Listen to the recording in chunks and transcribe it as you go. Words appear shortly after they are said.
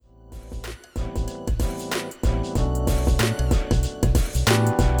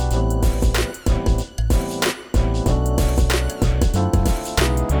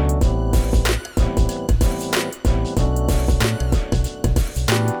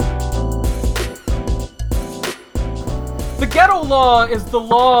ghetto law is the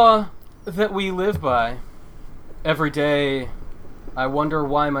law that we live by. Every day, I wonder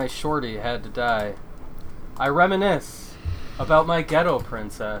why my shorty had to die. I reminisce about my ghetto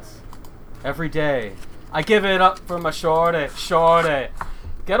princess. Every day, I give it up for my shorty.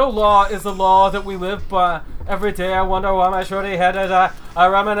 Ghetto law is the law that we live by. Every day, I wonder why my shorty had to die. I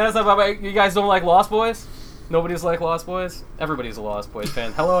reminisce about my... You guys don't like Lost Boys? Nobody's like Lost Boys? Everybody's a Lost Boys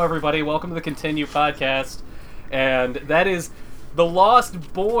fan. Hello, everybody. Welcome to the Continue podcast. And that is the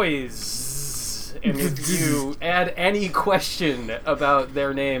Lost Boys. And if you add any question about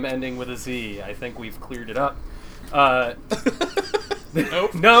their name ending with a Z, I think we've cleared it up.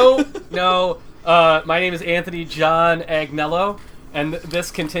 Nope. No. My name is Anthony John Agnello, and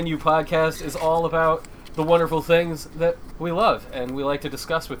this Continue podcast is all about the wonderful things that we love and we like to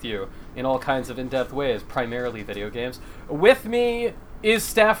discuss with you in all kinds of in-depth ways, primarily video games. With me is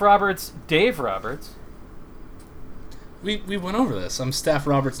Staff Roberts, Dave Roberts. We went over this. I'm Staff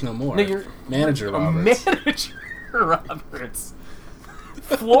Roberts no more. No, you're Manager Roberts. Manager Roberts.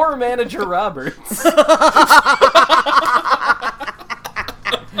 Floor Manager Roberts.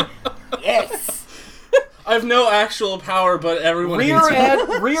 Yes. I have no actual power, but everyone Rear hates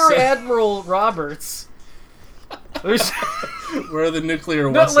me. Rear Admiral Roberts. We're the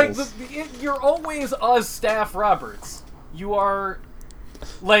nuclear No, vessels. you're always a Staff Roberts. You are,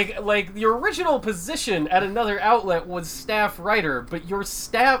 like your original position at another outlet was staff writer, but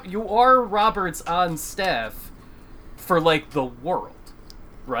you are Roberts on staff for, the world,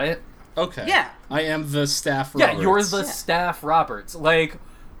 right? Okay. Yeah. I am the Staff Roberts. Yeah, you're the Staff Roberts.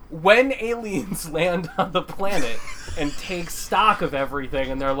 When aliens land on the planet and take stock of everything,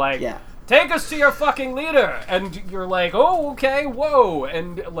 and they're like, Yeah. take us to your fucking leader, and you're like, oh, okay, whoa,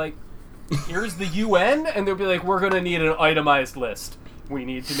 and here's the UN, and they'll be like, we're gonna need an itemized list. We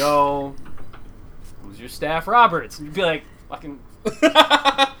need to know who's your Staff Roberts. And you'd be like, fucking...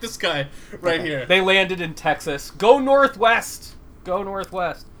 This guy right here. They landed in Texas. Go northwest! Go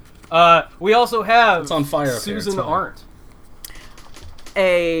northwest. We also have It's on fire up here. Susan It's fine. Arndt.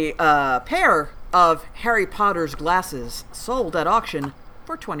 A pair of Harry Potter's glasses sold at auction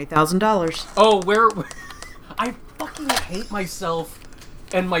for $20,000. Oh, where... I fucking hate myself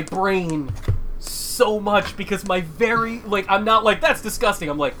and my brain so much because my very... I'm not that's disgusting.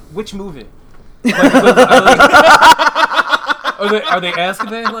 I'm like, which movie? Are they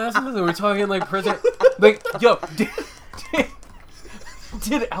Azkaban glasses? Are we talking prison? Yo,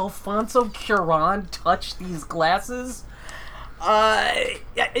 did Alfonso Cuarón touch these glasses? I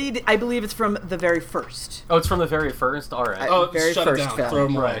believe it's from the very first. Oh, it's from the very first? Alright. Oh, very shut it first down. film. Throw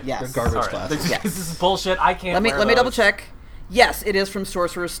them away. Right. Yes. They're garbage Alright. glasses. Yes. This is bullshit. I can't Let me double check. Yes, it is from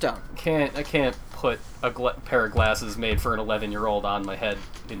Sorcerer's Stone. I can't put a pair of glasses made for an 11-year-old on my head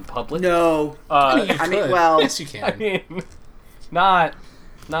in public. No. You I mean, could. well- Yes, you can. I mean, not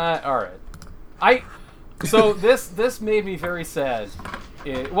alright. So this made me very sad.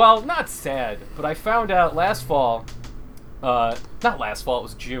 Well, not sad, but I found out last fall, not last fall, it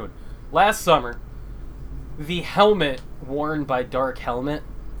was June. Last summer, the helmet worn by Dark Helmet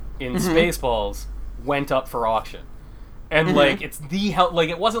in Spaceballs went up for auction. And, it's the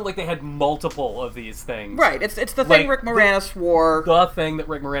it wasn't like they had multiple of these things. Right, it's the thing Rick Moranis wore. The thing that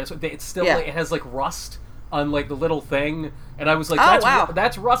Rick Moranis... It's still, Yeah. it has, rust on, the little thing. And I was like, Oh, wow.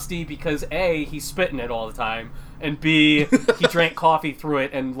 that's rusty because, A, he's spitting it all the time, and B, he drank coffee through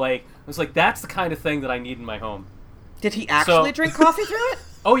it, and, I was like, that's the kind of thing that I need in my home. Did he actually So- drink coffee through it?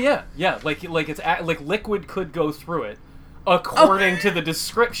 Oh, yeah. It's liquid could go through it, according to the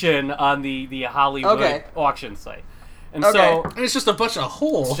description on the Hollywood auction site. And so... And it's just a bunch of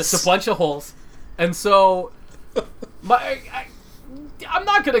holes. Just a bunch of holes. And so, I'm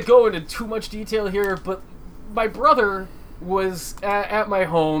not going to go into too much detail here, but my brother was at my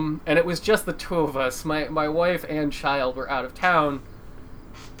home, and it was just the two of us. My wife and child were out of town,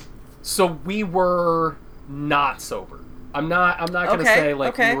 so we were not sober. I'm not going to say,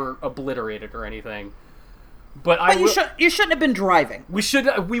 we were obliterated or anything. But you shouldn't have been driving.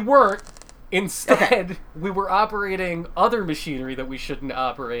 we weren't. Instead, we were operating other machinery that we shouldn't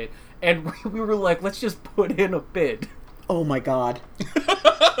operate, and we were like, let's just put in a bid. Oh my god.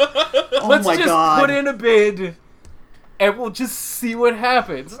 Let's just put in a bid, and we'll just see what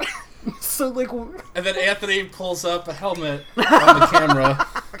happens. So, And then Anthony pulls up a helmet on the camera.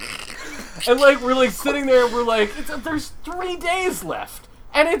 and we're sitting there, and we're like, there's 3 days left,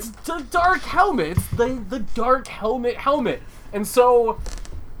 and it's the Dark Helmet. It's the Dark Helmet. And so...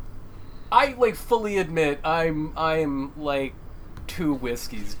 I fully admit I'm 2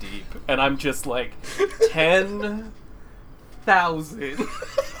 whiskeys deep, and I'm just 10,000.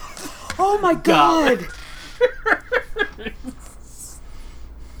 Oh my god!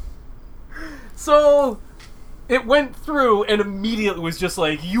 So it went through and immediately was just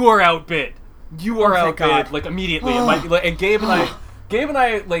like, you are outbid. You are thank outbid. God. Like immediately. And Gabe and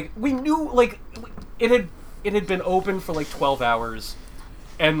I, like, we knew, like, it had been open for like 12 hours,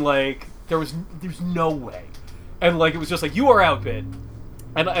 and like there's no way, and like it was just like, you are outbid,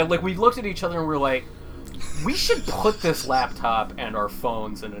 and like we looked at each other and we were like, we should put this laptop and our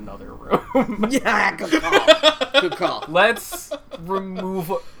phones in another room. Yeah, good call. Good call. Let's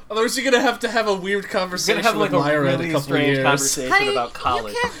remove. Otherwise, you're gonna have a weird We're conversation gonna have like with a Lyra in really a couple strange years. conversation Honey, about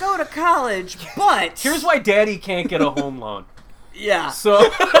college. you can't go to college, but Here's why Daddy can't get a home loan. yeah. So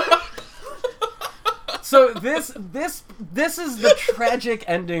this is the tragic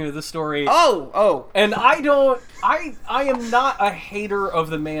ending of the story. Oh. And I am not a hater of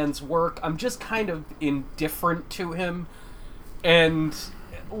the man's work. I'm just kind of indifferent to him. And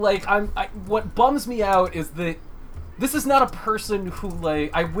like what bums me out is that this is not a person who,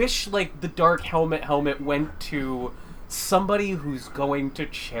 like, I wish like the Dark Helmet went to somebody who's going to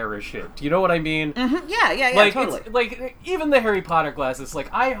cherish it. Do you know what I mean? Mm-hmm. Yeah, Like, totally. it's, like, even the Harry Potter glasses, like,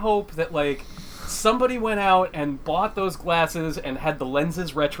 I hope that, like, somebody went out and bought those glasses and had the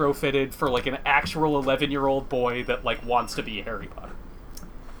lenses retrofitted for, like, an actual 11-year-old boy that, like, wants to be Harry Potter.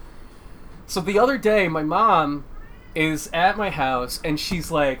 So the other day, my mom is at my house, and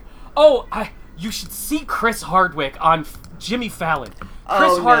she's like, oh, you should see Chris Hardwick on Jimmy Fallon.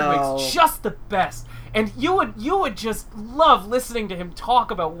 Chris Hardwick's just the best. And you would just love listening to him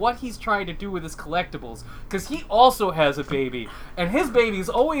talk about what he's trying to do with his collectibles, because he also has a baby, and his baby's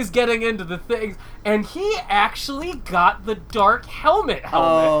always getting into the things, and he actually got the Dark Helmet.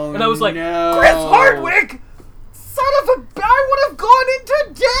 Oh, and I was like, no. Chris Hardwick, son of a... I would have gone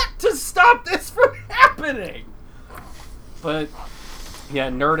into debt to stop this from happening. But, yeah,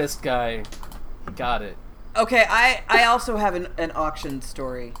 Nerdist guy got it. Okay, I also have an auction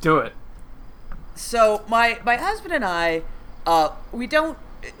story. Do it. So my husband and I, we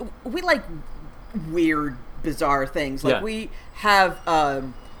like weird, bizarre things. Like Yeah. we have,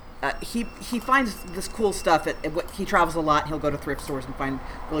 he finds this cool stuff he travels a lot. And he'll go to thrift stores and find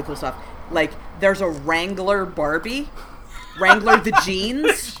really cool stuff. Like there's a Wrangler Barbie, Wrangler the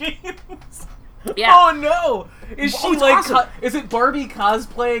jeans. Yeah. Oh no! Is she it's like? awesome. Is it Barbie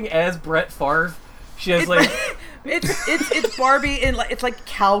cosplaying as Brett Favre? She has It's like. it's Barbie in like, it's like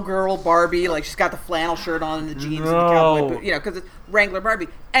cowgirl Barbie, like she's got the flannel shirt on and the jeans and the No. cowboy boot, you know, because it's Wrangler Barbie,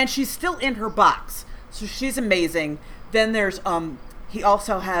 and she's still in her box, so she's amazing. Then there's he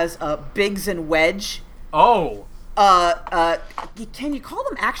also has Biggs and Wedge. Oh, Can you call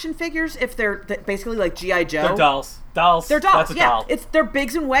them action figures if they're basically like G.I. Joe? they're dolls. Dolls. They're dolls. That's a yeah, doll. they're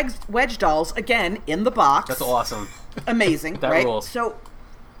Biggs and Wedge dolls again in the box. That's awesome. Amazing, That right? rules. So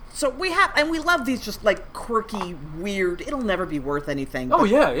we have, and we love these just like quirky, weird. It'll never be worth anything. Oh but,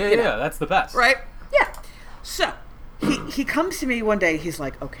 yeah. you know, That's the best. right? Yeah. So he comes to me one day. He's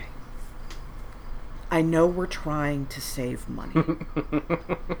like, "Okay, I know we're trying to save money,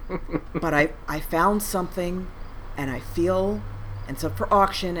 but I found something, and I feel, and it's up for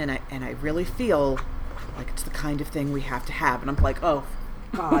auction, and I really feel like it's the kind of thing we have to have." And I'm like, "Oh,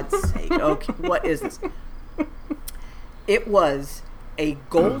 for God's sake! Okay, what is this?" It was a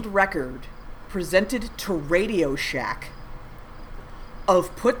gold record presented to Radio Shack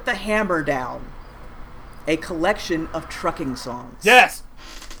of Put the Hammer Down, a collection of trucking songs. Yes.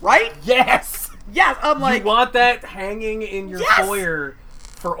 Right? Yes. Yes, I'm like, you want that hanging in your Yes! foyer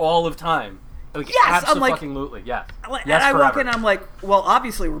for all of time. Like, Yes, I'm like- absolutely. Yeah. and Yes, I walk forever. in, I'm like, well,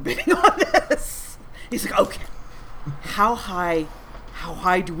 obviously we're bidding on this. He's like, okay, how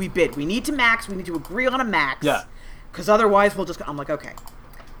high do we bid? We need to agree on a max. Yeah. Because otherwise we'll just go. I'm like, okay,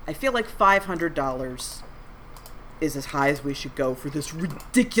 I feel like $500 is as high as we should go for this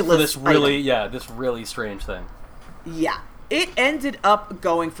ridiculous For this really, item. this really strange thing. Yeah. It ended up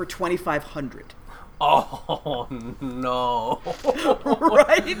going for $2,500. Oh no.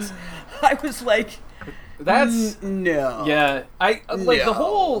 Right? I was like, That's no. yeah. I like the No.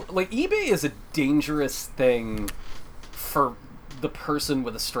 whole like eBay is a dangerous thing for the person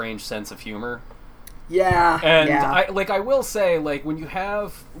with a strange sense of humor. Yeah. And yeah. I will say, like, when you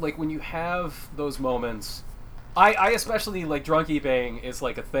have those moments, I especially like drunk eBaying is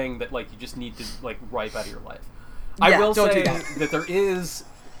like a thing that like you just need to like wipe out of your life. I Yeah, will don't say do that. there is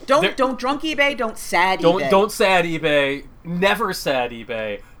Don't drunk eBay, don't sad eBay. don't sad eBay, never sad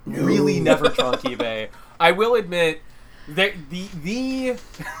eBay, really never drunk eBay. I will admit that the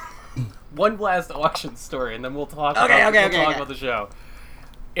one last auction story, and then we'll talk about the show.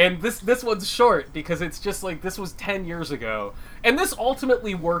 And this one's short because it's just like this was 10 years ago, and this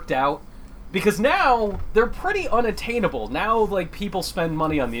ultimately worked out. Because now they're pretty unattainable. Now, like, people spend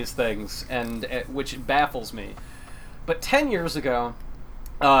money on these things, and which baffles me. But 10 years ago,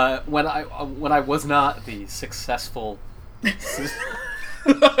 when I was not the successful, the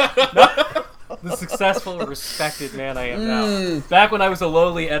successful, respected man I am now, back when I was a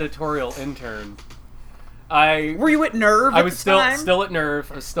lowly editorial intern, Were you at Nerve? I was still time? still at Nerve.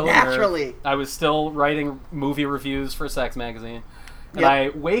 I was still Naturally. At Nerve. I was still writing movie reviews for Sex Magazine, and Yep. I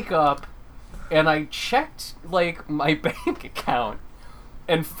wake up and I checked like my bank account,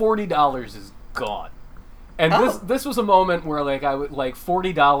 and $40 is gone. And this was a moment where like I would like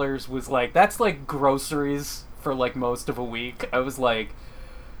 $40 was like that's like groceries for like most of a week. I was like,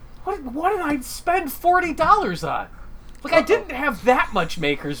 what did I spend $40 on? Like, I didn't have that much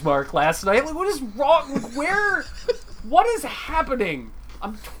Maker's Mark last night. Like, what is wrong? Like, what is happening?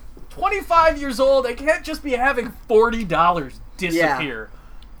 I'm 25 years old. I can't just be having $40 disappear. Yeah.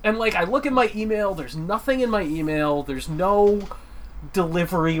 And, like, I look at my email. There's nothing in my email. There's no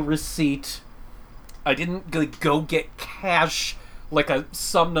delivery receipt. I didn't like, go get cash like a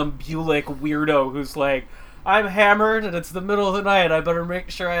somnambulic weirdo who's like, I'm hammered and it's the middle of the night. I better make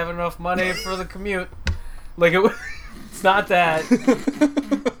sure I have enough money for the commute. Like, it's not that.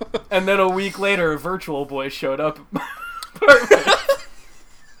 And then a week later, a Virtual Boy showed up.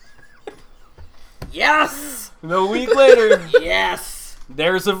 Yes! And a week later, yes!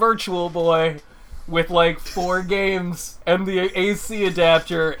 There's a Virtual Boy with like 4 games and the AC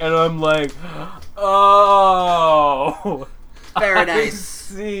adapter, and I'm like, oh, very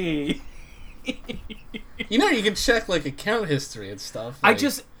nice. I see. You know, you can check like account history and stuff. I Like,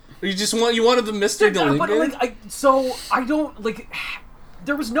 just. you wanted the mystery deleted. But like, I don't like.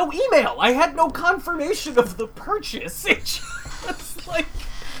 There was no email. I had no confirmation of the purchase. It just like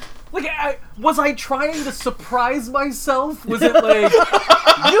was I trying to surprise myself? Was it like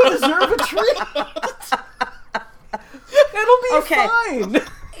you deserve a treat? It'll be fine.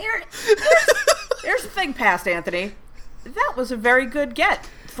 Here's the thing, Past Anthony. That was a very good get.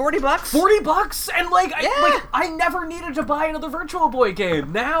 $40? $40, and like, I never needed to buy another Virtual Boy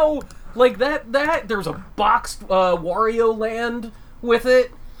game. Now, like that there's a boxed Wario Land with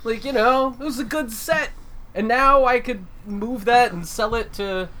it. Like, you know, it was a good set, and now I could move that and sell it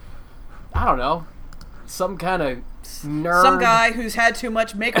to, I don't know, some kind of nerd, some guy who's had too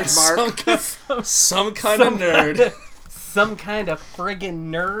much Maker's Mark, some kind of nerd, some kind of friggin'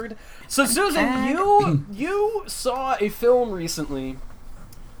 nerd. So, Susan, you saw a film recently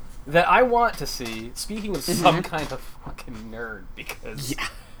that I want to see, speaking of some kind of fucking nerd, because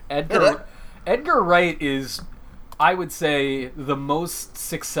Edgar Wright is, I would say, the most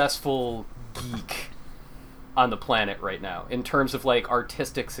successful geek on the planet right now, in terms of, like,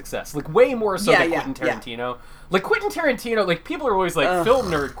 artistic success. Like, way more so than Quentin Tarantino. Yeah. Like, Quentin Tarantino, like, people are always like,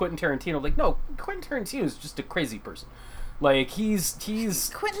 film nerd, Quentin Tarantino. Like, no, Quentin Tarantino is just a crazy person. Like, he's...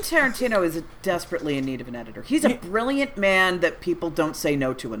 Quentin Tarantino is desperately in need of an editor. He's a brilliant man that people don't say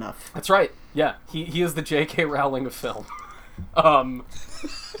no to enough. That's right. Yeah. He is the J.K. Rowling of film. Yeah.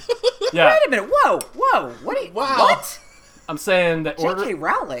 Wait a minute. Whoa. What? I'm saying that J.K.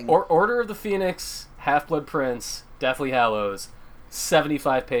 Rowling? Order of the Phoenix, Half-Blood Prince, Deathly Hallows,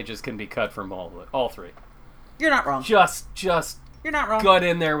 75 pages can be cut from all 3. You're not wrong. Just You're not wrong. Gut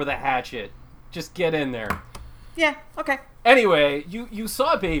in there with a hatchet. Just get in there. Yeah, okay. Anyway, you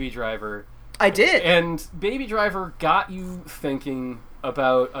saw Baby Driver. I did. And Baby Driver got you thinking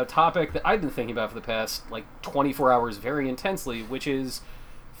about a topic that I've been thinking about for the past, 24 hours very intensely, which is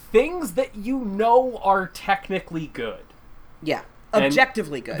things that you know are technically good. Yeah,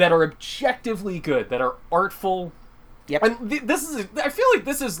 objectively good. That are objectively good, that are artful. Yep. And I feel like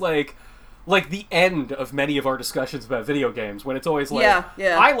this is like the end of many of our discussions about video games, when it's always like,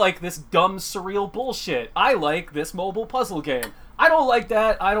 I like this dumb, surreal bullshit. I like this mobile puzzle game. I don't like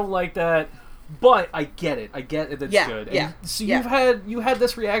that, but I get it. I get it. That's good. And so you had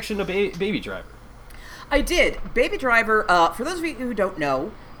this reaction to Baby Driver. I did. Baby Driver, for those of you who don't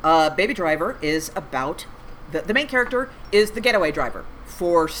know, Baby Driver is about, the main character is the getaway driver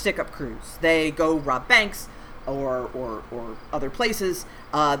for stick-up crews. They go rob banks, or other places.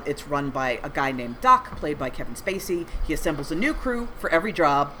 It's run by a guy named Doc, played by Kevin Spacey. He assembles a new crew for every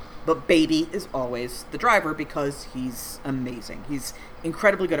job, but Baby is always the driver because he's amazing. He's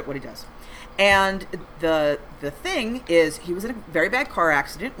incredibly good at what he does. And the thing is, he was in a very bad car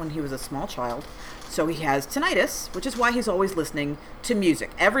accident when he was a small child, so he has tinnitus, which is why he's always listening to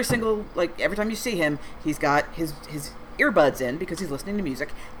music. Every time you see him, he's got his earbuds in because he's listening to music,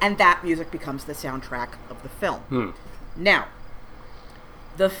 and that music becomes the soundtrack of the film. Now,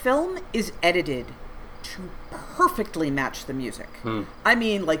 the film is edited to perfectly match the music. I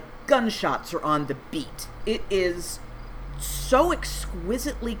mean, like, gunshots are on the beat. It is so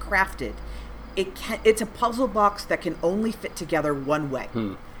exquisitely crafted. It's a puzzle box that can only fit together one way.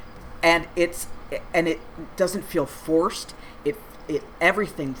 And it doesn't feel forced.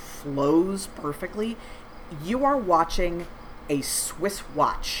 Everything flows perfectly. You are watching a Swiss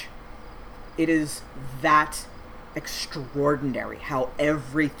watch. It is that extraordinary how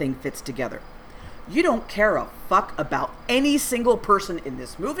everything fits together. You don't care a fuck about any single person in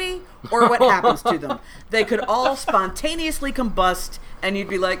this movie or what happens to them. They could all spontaneously combust, and you'd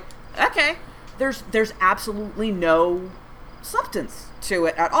be like, okay, there's absolutely no substance to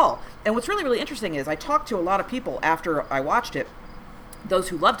it at all. And what's really, really interesting is I talked to a lot of people after I watched it, those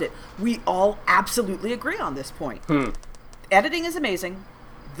who loved it. We all absolutely agree on this point. Editing is amazing.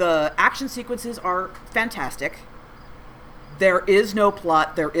 The action sequences are fantastic. There is no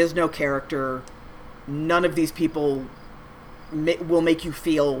plot. There is no character. None of these people will make you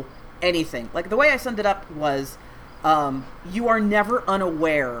feel anything. Like, the way I summed it up was, you are never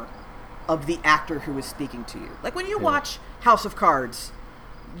unaware of the actor who is speaking to you. Like, when you watch House of Cards,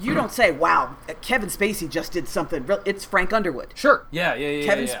 you don't say, wow, Kevin Spacey just did something. It's Frank Underwood. Sure. Yeah.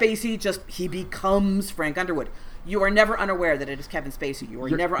 Kevin Spacey he becomes Frank Underwood. You are never unaware that it is Kevin Spacey. You're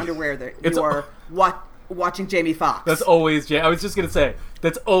never unaware that you are watching Jamie Foxx. That's always I was just going to say,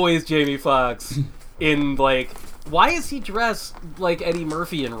 that's always Jamie Foxx in, like, why is he dressed like Eddie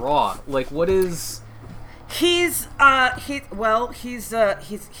Murphy in Raw? Like, what is... He's a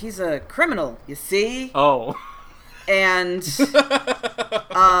criminal, you see? Oh. And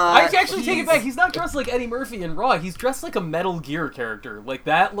I actually take it back. He's not dressed like Eddie Murphy in Raw. He's dressed like a Metal Gear character. Like,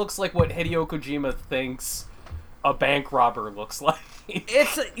 that looks like what Hideo Kojima thinks a bank robber looks like.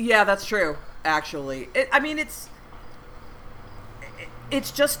 That's true. Actually,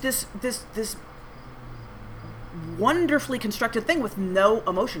 it's just this wonderfully constructed thing with no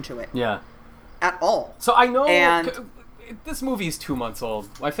emotion to it. Yeah. At all. So I know, and this movie is 2 months old.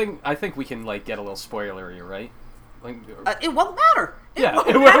 I think we can, like, get a little spoilery, right? Like, it won't matter. It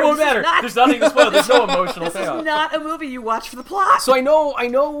won't matter. There's nothing to spoil. There's no emotional payoff. This is not a movie you watch for the plot. So I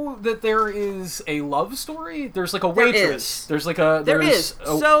know that there is a love story. There's, like, a waitress. There is.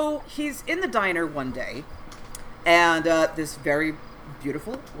 So he's in the diner one day, and this very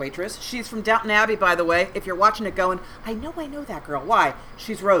beautiful waitress. She's from Downton Abbey, by the way. If you're watching it going, I know that girl. Why?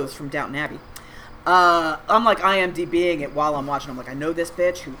 She's Rose from Downton Abbey. I'm like IMDbing it while I'm watching. I'm like, I know this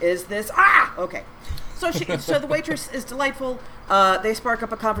bitch. Who is this? Okay. So the waitress is delightful. They spark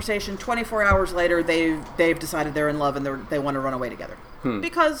up a conversation. 24 hours later, they've decided they're in love and they want to run away together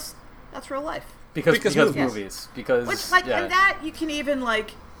because that's real life. Because of yes. movies. Because and that you can even,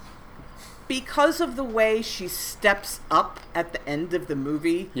 like, because of the way she steps up at the end of the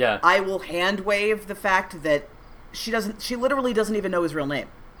movie. Yeah. I will hand wave the fact that she literally doesn't even know his real name.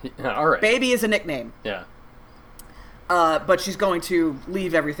 Yeah, all right. Baby is a nickname. Yeah. But she's going to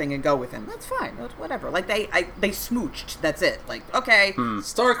leave everything and go with him. That's fine. Whatever. Like, they smooched. That's it. Like, okay.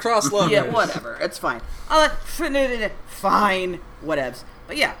 Star-crossed lovers. Yeah, whatever. It's fine. Fine. Whatevs.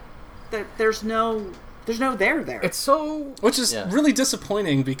 But yeah, there's no there. It's so... Which is really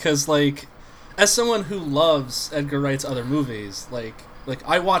disappointing because, like, as someone who loves Edgar Wright's other movies, like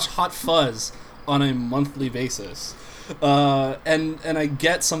I watch Hot Fuzz on a monthly basis. And I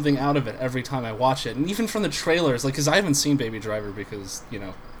get something out of it every time I watch it. And even from the trailers, like, because I haven't seen Baby Driver because,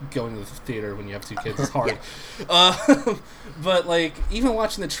 going to the theater when you have two kids is hard. But, like, even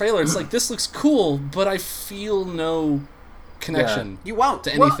watching the trailer, it's like, this looks cool, but I feel no connection you won't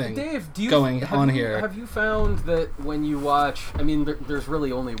to anything Dave, going on here. Have you found that when you watch... I mean, there's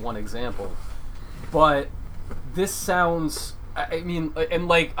really only one example, but this sounds... I mean, and,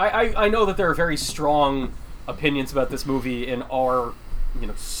 like, I know that there are very strong opinions about this movie in our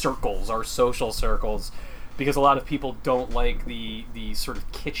circles, our social circles, because a lot of people don't like the sort of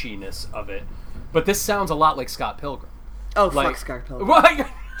kitschiness of it, but this sounds a lot like Scott Pilgrim. Fuck Scott Pilgrim.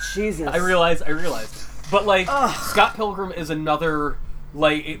 Jesus. I realized, but, like, Scott Pilgrim is another,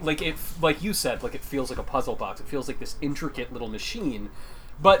 like you said, like, it feels like a puzzle box. It feels like this intricate little machine,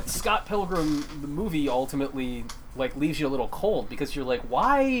 but Scott Pilgrim, the movie, ultimately, like, leaves you a little cold because you're like,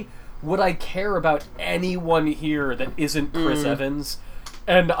 why would I care about anyone here that isn't Chris Evans?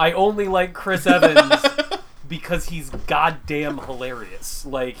 And I only like Chris Evans because he's goddamn hilarious.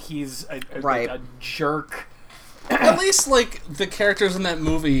 Like, he's a jerk. At least, like, the characters in that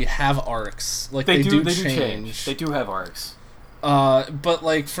movie have arcs. Like, they do change. They do have arcs. But,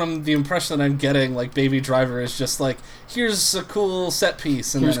 like, from the impression that I'm getting, like, Baby Driver is just like, here's a cool set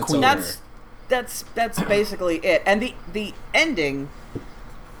piece, and then it's over. That's basically it. And the ending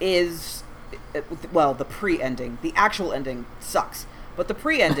is well, the pre-ending, the actual ending sucks, but the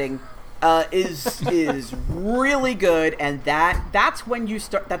pre-ending is really good, and that's when you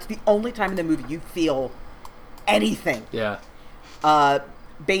start. That's the only time in the movie you feel anything. Yeah.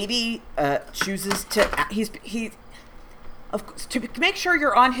 Baby chooses to of course, to make sure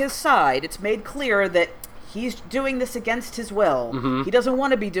you're on his side. It's made clear that he's doing this against his will. Mm-hmm. He doesn't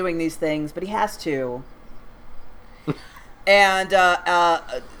want to be doing these things, but he has to. And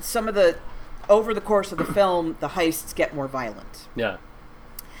some of the over the course of the film, the heists get more violent. Yeah.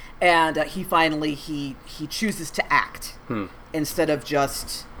 And he finally he chooses to act instead of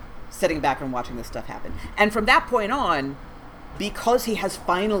just sitting back and watching this stuff happen. And from that point on, because he has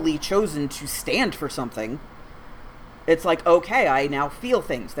finally chosen to stand for something, it's like, okay, I now feel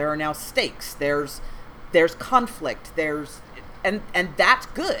things. There are now stakes. There's conflict. And that's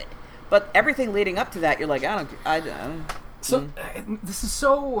good. But everything leading up to that, you're like, I don't. So this is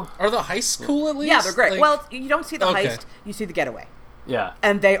so. Are the heists cool at least? Yeah, they're great. Like, well, you don't see the okay. heist. You see the getaway. Yeah.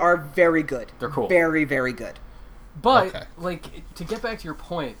 And they are very good. They're cool. Very, very good. But Okay. like, to get back to your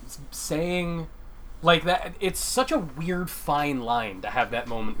point, saying like that, it's such a weird fine line to have that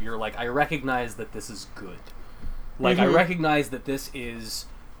moment where you're like, I recognize that this is good. Like, I recognize that this is,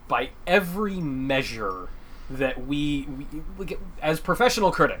 by every measure that we as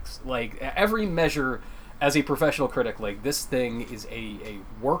professional critics, like, every measure as a professional critic, like, this thing is a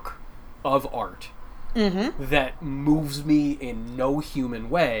work of art that moves me in no human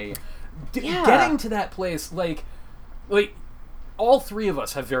way. Yeah. Getting to that place, like, all three of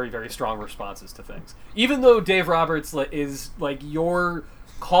us have very, very strong responses to things. Even though Dave Roberts is, like, your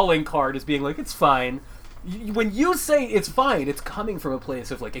calling card is being like, it's fine. When you say it's fine, it's coming from a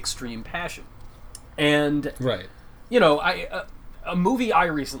place of, like, extreme passion. And, Right. you know, a movie I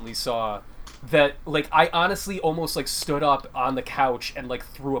recently saw that, like, I honestly almost, like, stood up on the couch and, like,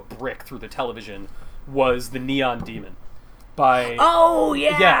 threw a brick through the television was The Neon Demon by... Oh,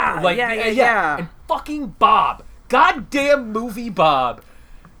 yeah! Yeah. And fucking Bob. Goddamn movie Bob.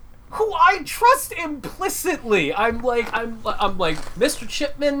 Who I trust implicitly. I'm like, Mr.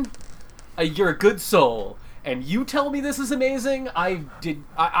 Chipman, you're a good soul. And you tell me this is amazing,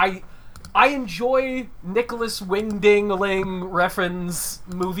 I enjoy Nicholas Winding Refn's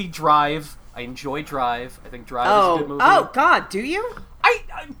movie Drive. I enjoy Drive. I think Drive is a good movie. Oh, God, do you?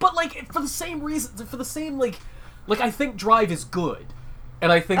 But, like, for the same reason, like, I think Drive is good.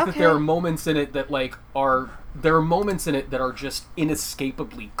 And I think that there are moments in it that, like, there are moments in it that are just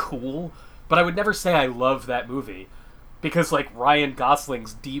inescapably cool, but I would never say I love that movie. Because, like, Ryan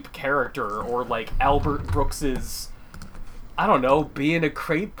Gosling's deep character, or, like, Albert Brooks's, I don't know, being a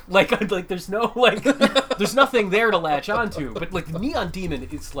creep, like, there's no, like, there's nothing there to latch onto. But, like, the Neon Demon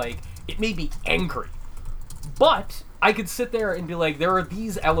is, like, it made me angry. But I could sit there and be like, there are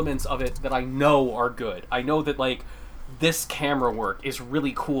these elements of it that I know are good. I know that, like, this camera work is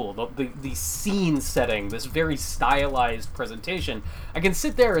really cool. The scene setting, this very stylized presentation, I can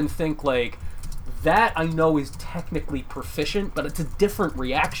sit there and think, like, that I know is technically proficient, but it's a different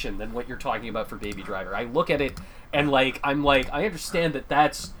reaction than what you're talking about for Baby Driver. I look at it and, like, I'm like, I understand that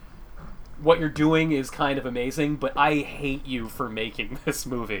that's what you're doing is kind of amazing, but I hate you for making this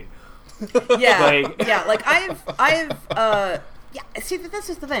movie. Yeah, see, this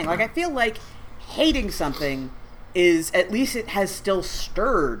is the thing. Like, I feel like hating something is, at least it has still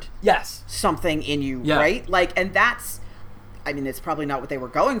stirred something in you, right? Like, and that's, I mean, it's probably not what they were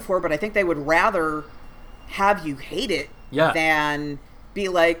going for, but I think they would rather have you hate it than be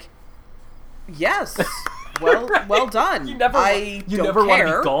like, yes, well, right. well done. You never want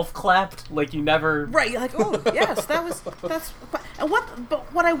to be golf clapped. Like, you never. Right. You're like, oh, yes, that's. And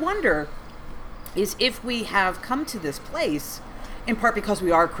what I wonder is if we have come to this place, in part because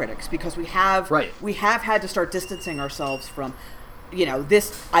we are critics, because we have had to start distancing ourselves from, you know,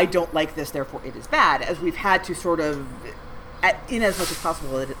 this, I don't like this, therefore it is bad, as we've had to sort of, in as much as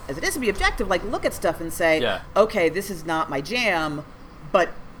possible as it is to be objective, like, look at stuff and say, okay, this is not my jam, but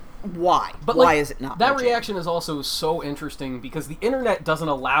why? But why like, is it not that my jam? reaction is also so interesting because the internet doesn't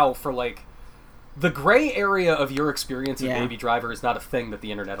allow for, like, the gray area of your experience of Baby Driver is not a thing that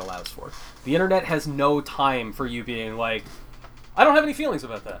the internet allows for. The internet has no time for you being like, I don't have any feelings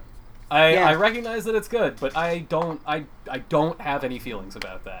about that. I recognize that it's good, but I don't have any feelings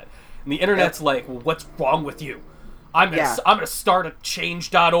about that. And the internet's like, well, what's wrong with you? I'm gonna start a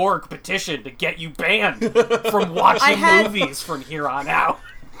change.org petition to get you banned from watching movies from here on out.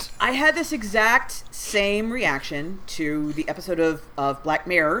 I had this exact same reaction to the episode of Black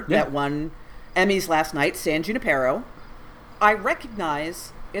Mirror that won Emmys last night, San Junipero. I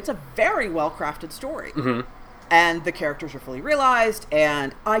recognize it's a very well-crafted story. and the characters are fully realized,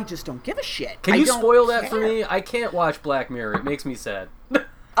 and I just don't give a shit. Can I you don't spoil that for care. me? I can't watch Black Mirror. It makes me sad.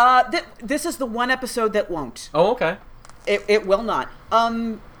 This is the one episode that won't. Oh, okay. It will not.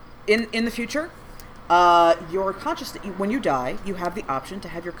 In the future, your consciousness, when you die, you have the option to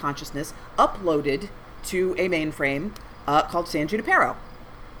have your consciousness uploaded to a mainframe called San Junipero,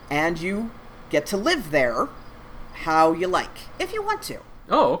 and you get to live there how you like, if you want to.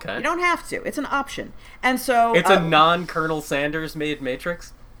 Oh, okay. You don't have to. It's an option. And so It's a non-Colonel Sanders made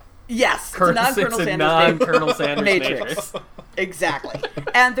Matrix? yes, Colonel, it's a non-Colonel it's a Sanders non-Colonel Sanders Matrix. Matrix. Exactly.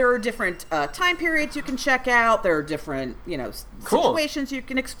 And there are different time periods you can check out. There are different, Cool. situations you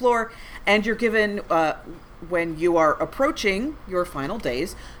can explore. And you're given, when you are approaching your final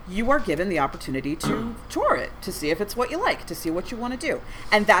days, you are given the opportunity to tour it, to see if it's what you like, to see what you want to do.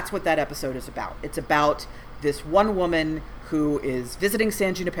 And that's what that episode is about. It's about this one woman who is visiting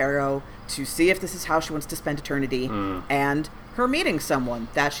San Junipero to see if this is how she wants to spend eternity, and her meeting someone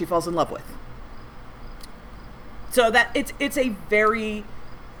that she falls in love with. So that it's a very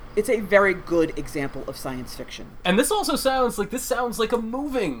good example of science fiction. And this also sounds like a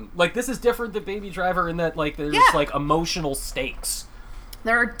moving. Like, this is different than Baby Driver in that, like, there's, Yeah. like, emotional stakes.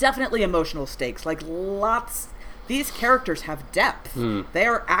 There are definitely emotional stakes. Like, lots. These characters have depth. They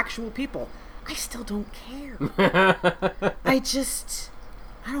are actual people. I still don't care. I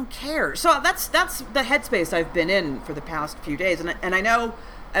don't care. So that's the headspace I've been in for the past few days. And I know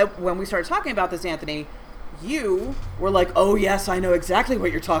when we started talking about this, Anthony, you were like, oh yes, I know exactly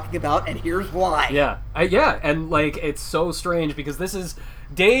what you're talking about, and here's why. Yeah. And, like, it's so strange because this is...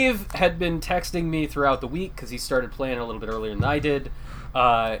 Dave had been texting me throughout the week because he started playing a little bit earlier than I did.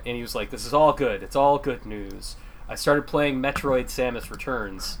 And he was like, this is all good. It's all good news. I started playing Metroid Samus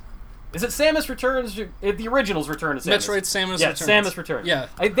Returns. Is it Samus Returns? The original's Return to Samus. Metroid Samus yeah, Returns. Samus Returns. Yeah.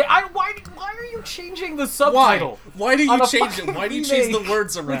 Why are you changing the subtitle? Why do on you a change it? fucking Why do you change the remake?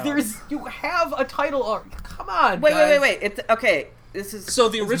 words Like, around? you have a title. Come on, Wait. guys. It's okay. This is So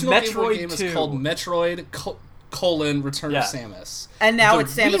the original Game Boy Metroid game 2. is called Metroid Return Yeah. of Samus. And now The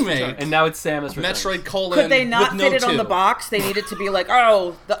it's Samus remake, Returns. And now it's Samus Returns. Metroid colon. Could they not with no fit it on 2. the box? They needed to be like,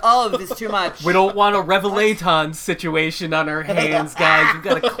 oh, the of is too much. We don't want a Revelaton situation on our hands, guys. We've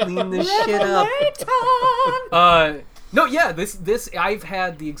got to clean this shit up. No, yeah, this I've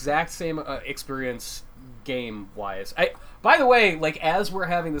had the exact same experience game-wise. By the way, like, as we're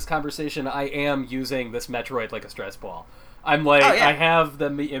having this conversation, I am using this Metroid like a stress ball. I'm like, Oh, yeah. I have the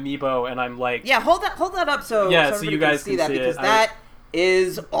amiibo, and I'm like, Yeah, hold that up so Yeah, so everybody you guys can see can that, see because it. that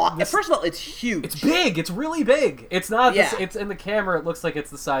is awesome. First of all, it's huge. it's big. It's really big. It's not. Yeah. It's in the camera. It looks like it's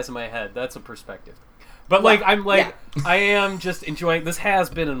the size of my head. That's a perspective. But like, I'm like, I am just enjoying. This has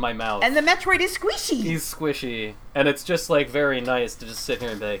been in my mouth. And the Metroid is squishy. He's squishy, and it's just like very nice to just sit here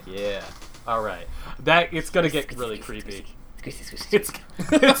and be like, yeah, all right. That it's gonna get really creepy. It's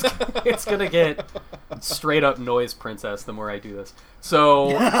gonna get straight up noise princess the more I do this.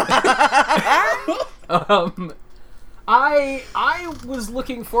 So, I was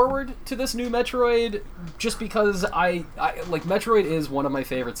looking forward to this new Metroid just because I like Metroid is one of my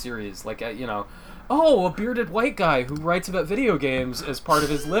favorite series. Like, a bearded white guy who writes about video games as part of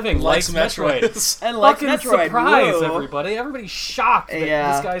his living likes Metroid. And likes Fucking Metroid. surprise, Whoa. everybody! Everybody's shocked that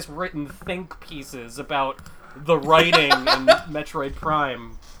Yeah. this guy's written think pieces about the writing in Metroid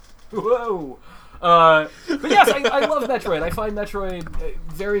Prime. Whoa! But yes, I love Metroid. I find Metroid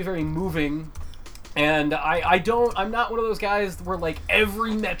very, very moving. And I'm not one of those guys where, like,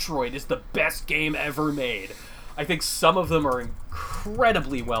 every Metroid is the best game ever made. I think some of them are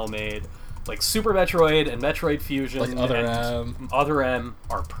incredibly well made. Like Super Metroid and Metroid Fusion Like Other and M. Other M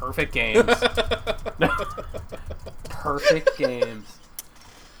are perfect games. Perfect games.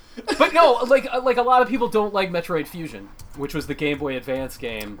 But no, like a lot of people don't like Metroid Fusion, which was the Game Boy Advance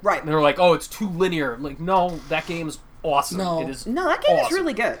game. Right. And they're like, oh, it's too linear. I'm like, no, that game's awesome. No. It is No, that game is awesome.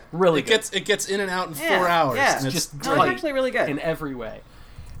 really good. Really It good. gets in and out in Yeah, 4 hours. yeah. And It's it's just No, tight it's actually really good. in every way.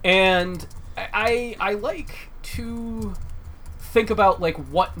 And I like to think about like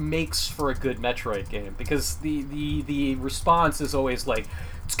what makes for a good Metroid game, because the response is always like,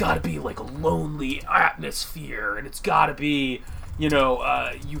 it's got to be like a lonely atmosphere, and it's got to be,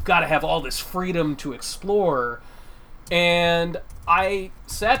 you've got to have all this freedom to explore. And I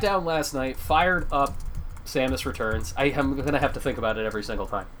sat down last night, fired up Samus Returns. I'm gonna have to think about it every single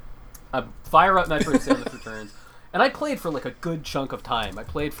time. Fire up Metroid Samus Returns, and I played for like a good chunk of time. I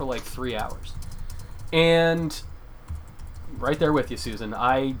played for like 3 hours, and right there with you, Susan.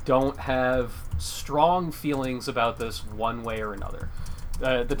 I don't have strong feelings about this one way or another.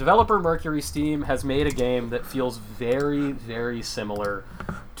 The developer Mercury Steam has made a game that feels very, very similar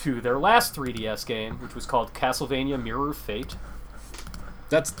to their last 3DS game, which was called Castlevania Mirror of Fate.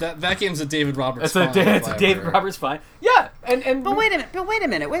 That game's a David Roberts. It's a David Roberts fine. Yeah, and But wait a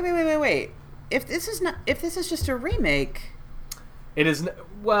minute. Wait. If this is just a remake, it is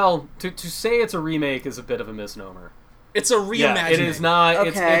well to say it's a remake is a bit of a misnomer. It's a reimagining. Yeah, it is not.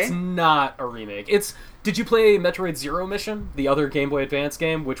 Okay. It's not a remake. Did you play Metroid Zero Mission, the other Game Boy Advance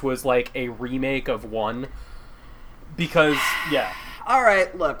game, which was like a remake of 1? Because yeah. All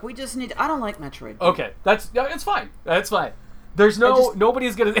right, look, we just need. I don't like Metroid. Okay, it's fine. That's fine. There's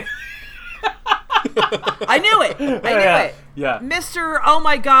nobody's gonna. I knew it. It. Yeah. Mr. Oh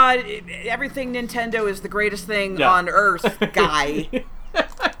my God, everything Nintendo is the greatest thing on Earth guy.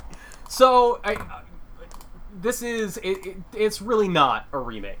 So it's really not a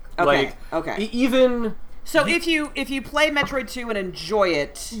remake. Okay. Even. So if you play Metroid 2 and enjoy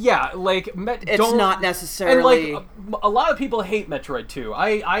it, yeah, like it's not necessarily. And like a lot of people hate Metroid 2.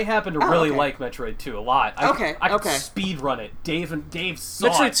 I happen to really like Metroid 2 a lot. I could speed run it. Dave saw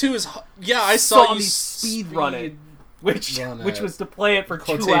Metroid it. 2 is I saw you speed run it, which was to play it for 2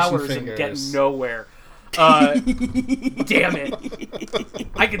 Quotation hours fingers. and get nowhere. Damn it!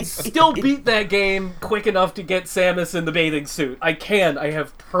 I can still beat that game quick enough to get Samus in the bathing suit. I can. I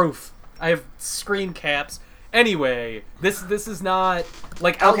have proof. I have screen caps. Anyway, this is not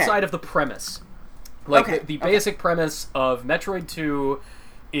like outside of the premise. Like the basic premise of Metroid 2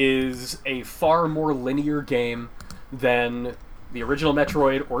 is a far more linear game than the original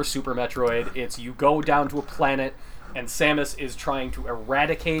Metroid or Super Metroid. It's you go down to a planet and Samus is trying to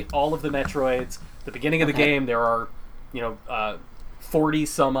eradicate all of the Metroids. At the beginning of the game, there are 40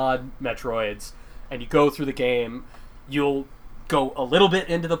 some odd Metroids, and you go through the game. You'll go a little bit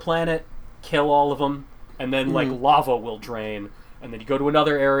into the planet, kill all of them, and then like lava will drain, and then you go to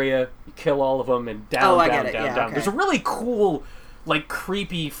another area, you kill all of them, and down. There's a really cool, like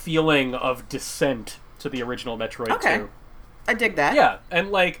creepy feeling of descent to the original Metroid 2. I dig that. Yeah,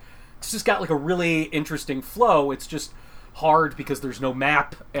 and like it's just got like a really interesting flow. It's just hard because there's no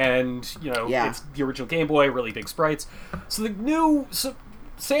map, and it's the original Game Boy, really big sprites. So the new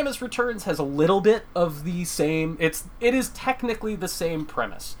Samus Returns has a little bit of the same. It is technically the same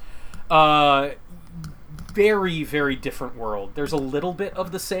premise. Very, very different world. There's a little bit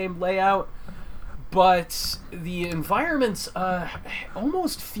of the same layout, but the environments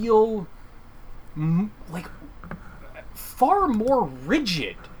almost feel like far more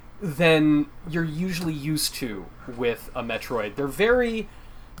rigid than you're usually used to with a Metroid. They're very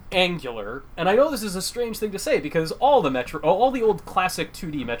angular, and I know this is a strange thing to say because all the old classic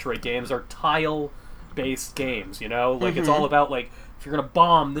 2D Metroid games are tile-based games, Like it's all about like if you're gonna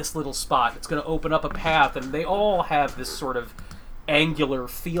bomb this little spot, it's gonna open up a path, and they all have this sort of angular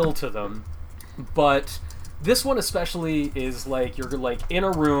feel to them. But this one especially is like you're like in a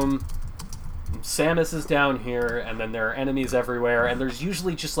room, Samus is down here, and then there are enemies everywhere, and there's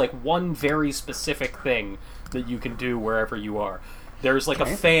usually just like one very specific thing that you can do wherever you are. There's like a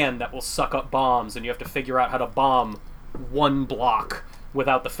fan that will suck up bombs, and you have to figure out how to bomb one block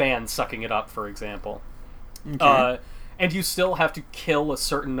without the fan sucking it up, for example. And you still have to kill a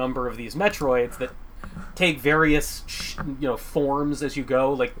certain number of these Metroids that take various forms as you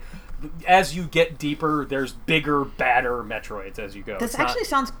go. Like as you get deeper, there's bigger, badder Metroids as you go. This actually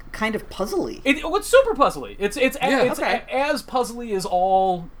sounds kind of puzzly. It's super puzzly. It's as puzzly as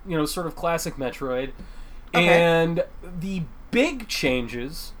all sort of classic Metroid. And the big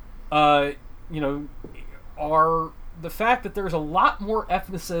changes, are the fact that there's a lot more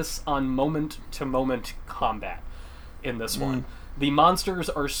emphasis on moment-to-moment combat in this one. The monsters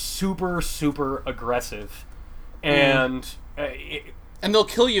are super, super aggressive, and they'll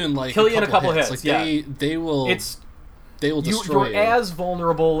kill you in like a couple hits. Like yeah, they will destroy you. You're as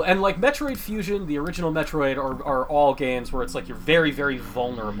vulnerable, and like Metroid Fusion, the original Metroid, are all games where it's like you're very, very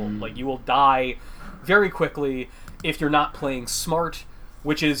vulnerable. Like you will die very quickly if you're not playing smart,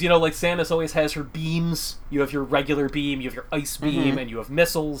 which is, like Samus always has her beams. You have your regular beam, you have your ice beam, and you have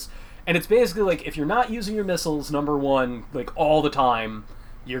missiles. And it's basically like, if you're not using your missiles, number one, like all the time,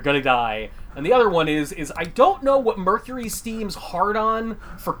 you're gonna die. And the other one is I don't know what Mercury Steam's hard-on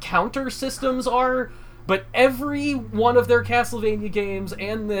for counter systems are, but every one of their Castlevania games,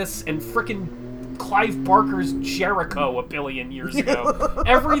 and this, and frickin' Clive Barker's Jericho a billion years ago,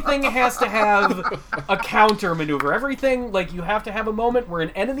 everything has to have a counter maneuver. Everything, like, you have to have a moment where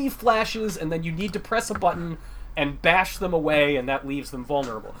an enemy flashes, and then you need to press a button and bash them away, and that leaves them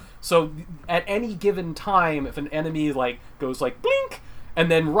vulnerable. So at any given time, if an enemy like goes like blink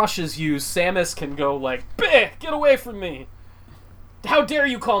and then rushes you, Samus can go like, "Bleh, get away from me." how dare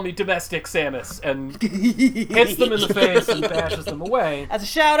you call me domestic Samus, and hits them in the face and bashes them away. As a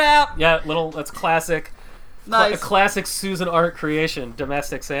shout out. Yeah, that's classic. Nice. A classic Susan Art creation,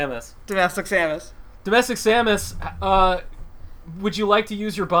 domestic Samus. Domestic Samus. Domestic Samus, would you like to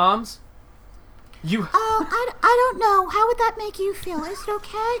use your bombs? You. I don't know. How would that make you feel? Is it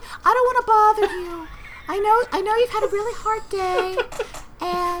okay? I don't want to bother you. I know you've had a really hard day,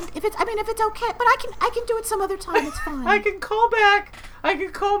 and if it's okay, but I can do it some other time. It's fine. I can call back. I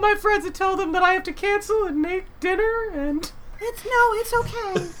can call my friends and tell them that I have to cancel and make dinner and. It's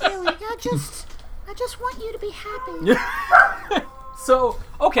okay. Really, I just want you to be happy. So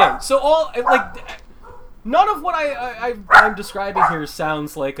all none of what I'm describing here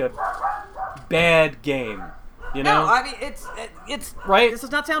sounds like a bad game. You know? No, I mean it's right. This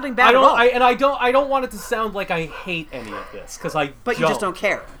is not sounding bad at all. I don't want it to sound like I hate any of this because I. But you just don't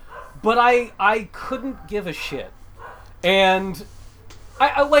care. But I couldn't give a shit, and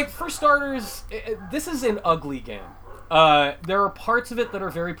I like, for starters, this is an ugly game. There are parts of it that are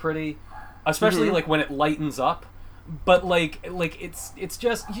very pretty, especially like when it lightens up. But like it's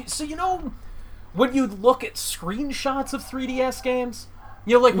just so, you know, when you look at screenshots of 3DS games.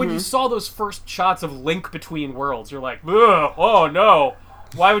 You know, like when you saw those first shots of Link Between Worlds, you're like, ugh, oh no,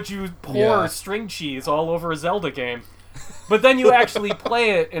 why would you pour string cheese all over a Zelda game? But then you actually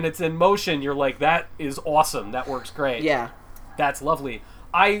play it and it's in motion, you're like, that is awesome, that works great. Yeah. That's lovely.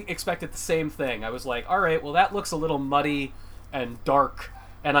 I expected the same thing. I was like, alright, well that looks a little muddy and dark,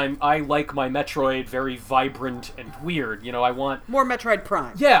 and I like my Metroid very vibrant and weird. You know, I want... More Metroid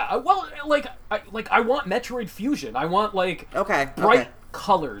Prime. Yeah, well, I want Metroid Fusion. I want, like, bright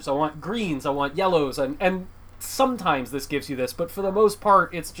colors. I want greens. I want yellows. And sometimes this gives you this, but for the most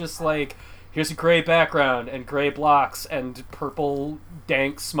part, it's just like, here's a gray background and gray blocks and purple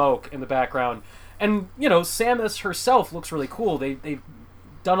dank smoke in the background. And, you know, Samus herself looks really cool. They've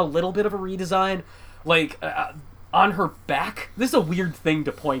done a little bit of a redesign. Like, on her back, this is a weird thing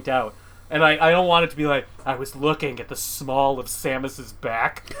to point out. And I don't want it to be like, I was looking at the small of Samus's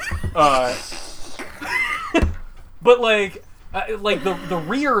back. But, like the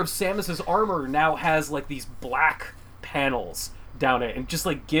rear of Samus's armor now has, like, these black panels down it, and just,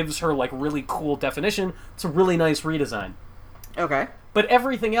 like, gives her, like, really cool definition. It's a really nice redesign. Okay. But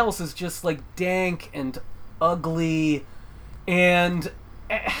everything else is just, like, dank and ugly, and...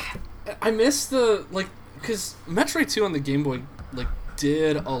 I miss the, like, because Metroid 2 on the Game Boy, like,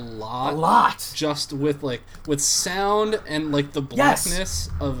 did a lot just with sound and, like, the blackness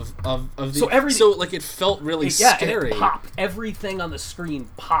of the... So like, it felt really scary. And it popped. Everything on the screen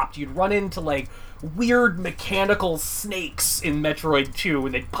popped. You'd run into, like, weird mechanical snakes in Metroid 2,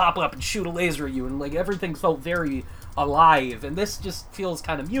 and they'd pop up and shoot a laser at you, and, like, everything felt very alive, and this just feels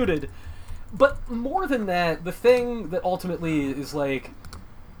kind of muted. But more than that, the thing that ultimately is, like...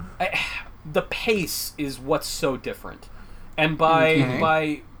 the pace is what's so different. And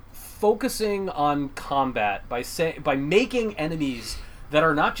by focusing on combat, by making enemies that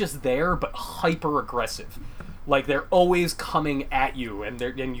are not just there but hyper aggressive, like they're always coming at you, and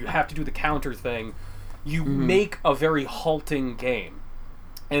you have to do the counter thing, you make a very halting game.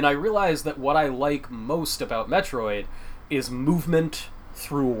 And I realize that what I like most about Metroid is movement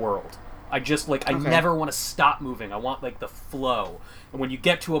through a world. I just, like, I never want to stop moving. I want, like, the flow. And when you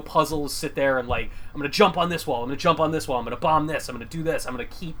get to a puzzle, sit there and, like, I'm going to jump on this wall, I'm going to jump on this wall, I'm going to bomb this, I'm going to do this, I'm going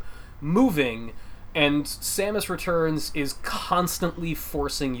to keep moving. And Samus Returns is constantly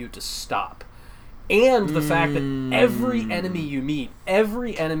forcing you to stop. And the fact that every enemy you meet,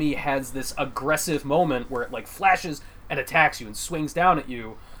 every enemy has this aggressive moment where it, like, flashes and attacks you and swings down at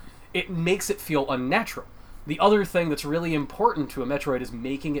you, it makes it feel unnatural. The other thing that's really important to a Metroid is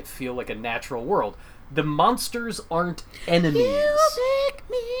making it feel like a natural world. The monsters aren't enemies. You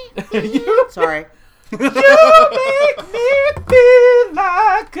make me. Sorry. You make me feel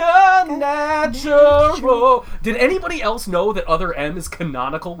like a natural. Did anybody else know that Other M is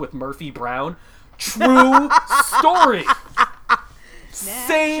canonical with Murphy Brown? True story.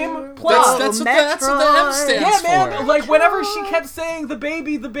 Same plot. That's what the M stands for. Yeah, man. Like, whenever she kept saying the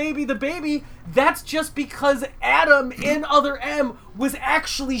baby, the baby, the baby, that's just because Adam in Other M was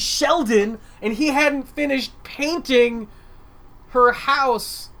actually Sheldon, and he hadn't finished painting her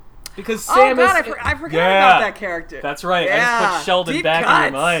house because Samus... Oh, God, I forgot about that character. That's right. Yeah. I just put Sheldon Deep back cuts.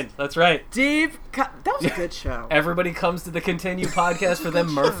 in your mind. That's right. Deep cut. That was a good show. Everybody comes to the Continue podcast for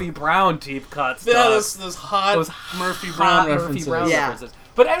them Murphy Brown deep cuts. Yeah, those hot Murphy Brown references.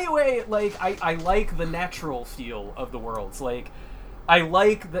 But anyway, like, I like the natural feel of the worlds. Like, I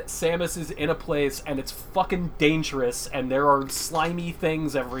like that Samus is in a place and it's fucking dangerous and there are slimy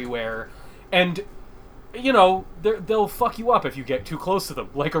things everywhere. And you know, they'll fuck you up if you get too close to them,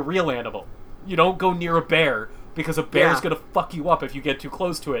 like a real animal. You don't go near a bear, because a bear's Yeah. gonna fuck you up if you get too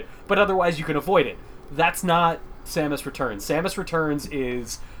close to it, but otherwise you can avoid it. That's not Samus Returns. Samus Returns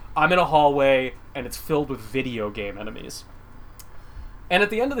is, I'm in a hallway, and it's filled with video game enemies. And at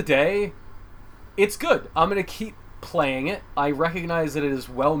the end of the day, it's good. I'm gonna keep playing it. I recognize that it is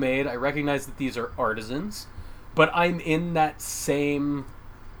well made. I recognize that these are artisans, but I'm in that same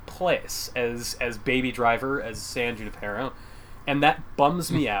place as Baby Driver, as San Junipero, and that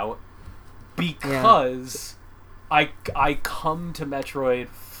bums me out because I come to Metroid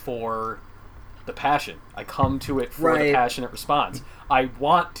for the passion. I come to it for the Right. passionate response. I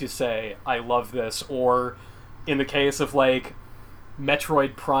want to say I love this, or in the case of like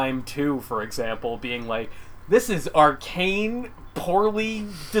Metroid Prime 2, for example, being like, this is arcane, poorly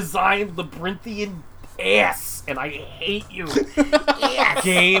designed, labyrinthian ass, and I hate you.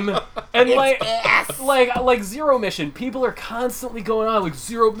 Game. And like Zero Mission, people are constantly going on like,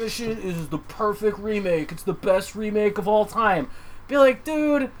 Zero Mission is the perfect remake, it's the best remake of all time. Be like,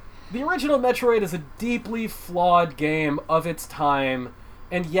 dude, the original Metroid is a deeply flawed game of its time,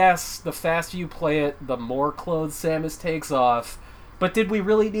 and yes, the faster you play it, the more clothes Samus takes off. But did we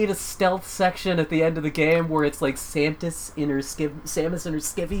really need a stealth section at the end of the game where it's like Samus in her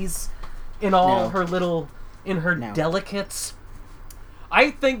skivvies in all No. her little, in her No. delicates? I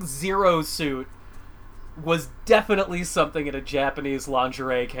think Zero Suit was definitely something in a Japanese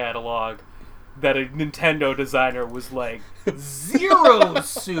lingerie catalog that a Nintendo designer was like, Zero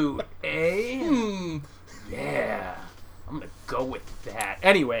Suit, eh? Yeah. I'm gonna go with that.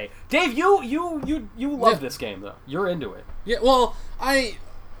 Anyway, Dave, you love this game though. You're into it. Yeah, well, I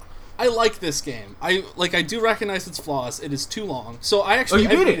like this game. I do recognize its flaws. It is too long. So I actually you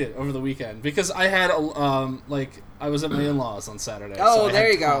beat beat it? it over the weekend because I had I was at my in-laws on Saturday. Oh, so I there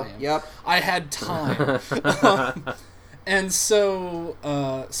had you go. time. Yep. I had time. And so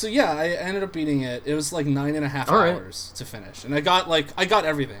yeah, I ended up beating it. It was like 9.5 All right. hours to finish, and I got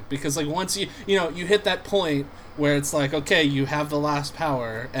everything because like once you hit that point where it's like, okay, you have the last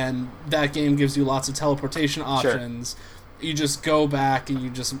power, and that game gives you lots of teleportation options. You just go back and you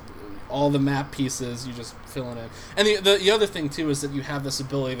just all the map pieces you just fill it in. And the other thing too is that you have this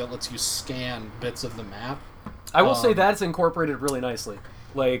ability that lets you scan bits of the map. I will say that's incorporated really nicely.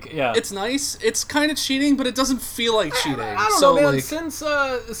 Like, yeah. It's nice. It's kind of cheating, but it doesn't feel like cheating. I don't so, know, man. like, Since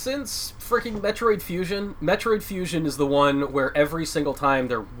freaking Metroid Fusion is the one where every single time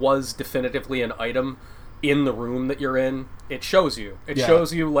there was definitively an item in the room that you're in, it shows you. It Yeah.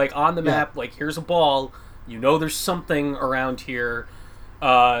 shows you, like, on the Yeah. map, like, here's a ball, you know there's something around here,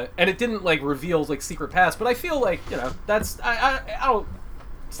 and it didn't, like, reveal, like, secret paths, but I feel like, you know, that's, I don't,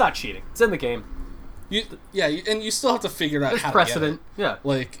 it's not cheating. It's in the game. and you still have to figure out There's how precedent. to get it. Yeah.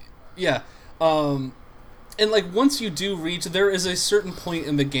 Like, yeah. And, like, once you do reach, there is a certain point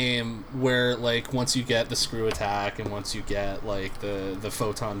in the game where, like, once you get the screw attack and once you get, like, the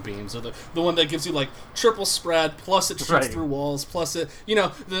photon beams, or the one that gives you, like, triple spread, plus it shoots Right. through walls, plus it, you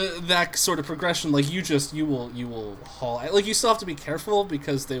know, that sort of progression, like, you will haul. Like, you still have to be careful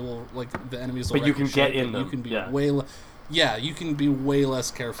because they will, like, the enemies will But you wreck your can get ship, in but them, You can be yeah. you can be way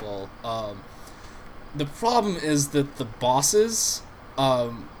less careful. The problem is that the bosses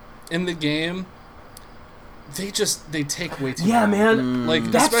in the game, they take way too Yeah, long. man. Like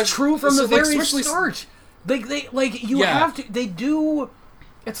That's especially- true from the so, like, very especially- start. They like you Yeah. have to. They do.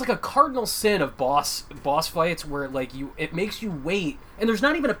 It's like a cardinal sin of boss fights where like it makes you wait, and there's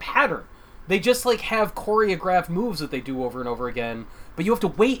not even a pattern. They just like have choreographed moves that they do over and over again, but you have to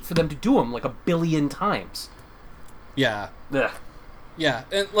wait for them to do them like a billion times. Yeah, Ugh. yeah,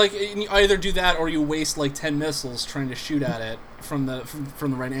 and like you either do that or you waste like 10 missiles trying to shoot at it from the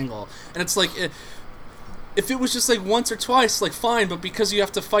right angle, and it's like. If it was just like once or twice, like fine, but because you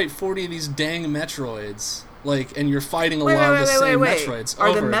have to fight 40 of these dang Metroids, like, and you're fighting a lot of the same Metroids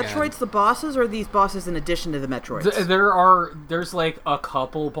Are the over Metroids again. the bosses, or are these bosses in addition to the Metroids? There's like a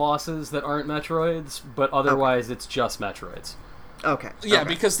couple bosses that aren't Metroids, but otherwise it's just Metroids. Okay. Yeah, okay.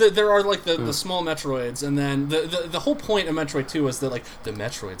 because there are like the small Metroids, and then the whole point of Metroid 2 is that like the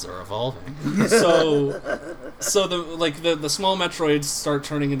Metroids are evolving. so the small Metroids start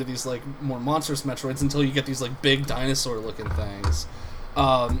turning into these like more monstrous Metroids until you get these like big dinosaur looking things.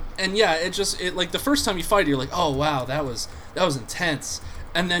 And yeah, it like the first time you fight it, you're like, oh wow, that was intense,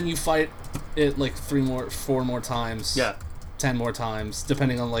 and then you fight it like 4 more times. Yeah. 10 more times,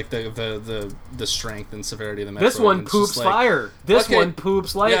 depending on like the strength and severity of the Metroid. This one And it's just poops like, fire. This okay, one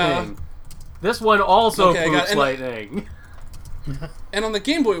poops lightning. yeah. This one also Okay, I got- poops and- lightning. And on the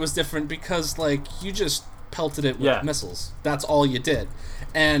Game Boy it was different because like you just pelted it with Yeah. missiles. That's all you did.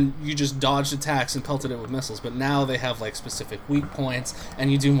 And you just dodged attacks and pelted it with missiles. But now they have like specific weak points,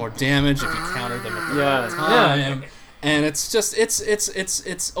 and you do more damage if you counter them at the Yeah. right time. Yeah. And it's just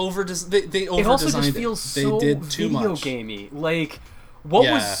it's over. They over It also designed just feels it. so They did too video much. gamey. Like, what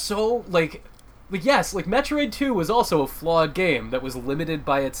Yeah. was so like yes, like Metroid 2 was also a flawed game that was limited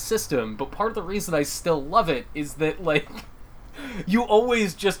by its system, but part of the reason I still love it is that like you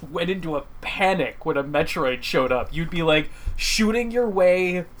always just went into a panic when a Metroid showed up. You'd be like shooting your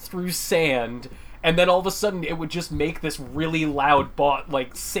way through sand, and then all of a sudden it would just make this really loud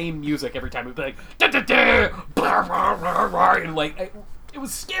like same music every time. It would be like da da da blah, blah, blah, blah, and like it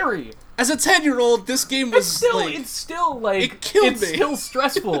was scary. As a 10-year-old, this game was It's still like it killed it's me. still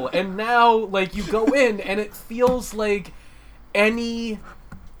stressful. And now like you go in and it feels like any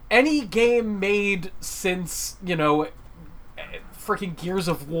game made since, you know, freaking Gears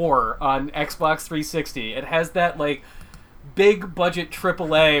of War on Xbox 360. It has that like big budget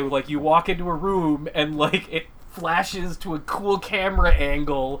AAA, like you walk into a room and like it flashes to a cool camera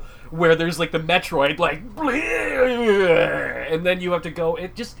angle where there's like the Metroid like and then you have to go.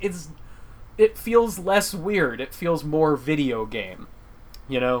 It feels less weird. It feels more video game,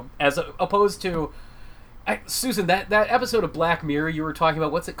 you know, as opposed to Susan, that episode of Black Mirror you were talking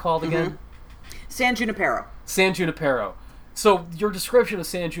about, what's it called again? San Junipero. San Junipero. So your description of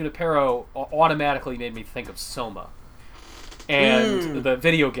San Junipero automatically made me think of Soma. And the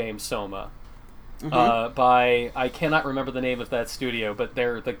video game Soma. By, I cannot remember the name of that studio, but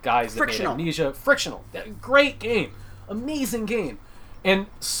they're the guys that Frictional. made Amnesia. Frictional. Great game. Amazing game. And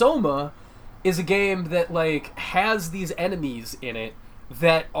Soma is a game that, like, has these enemies in it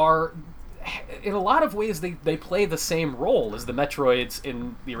that are, in a lot of ways, they play the same role as the Metroids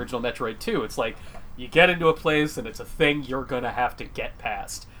in the original Metroid 2. It's like, you get into a place and it's a thing you're gonna have to get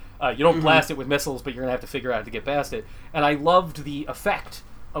past. You don't blast it with missiles, but you're gonna have to figure out how to get past it. And I loved the effect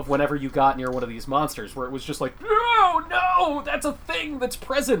of whenever you got near one of these monsters, where it was just like, no, that's a thing that's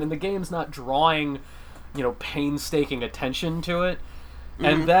present, and the game's not drawing, you know, painstaking attention to it.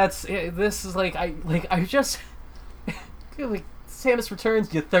 And this is like, I just, like, Samus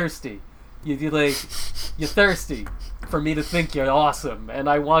Returns, you're thirsty. You're thirsty for me to think you're awesome, and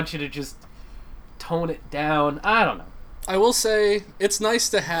I want you to just tone it down. I don't know. I will say, it's nice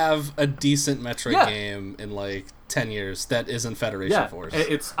to have a decent Metroid Yeah. game in, like, 10 years that isn't Federation Force.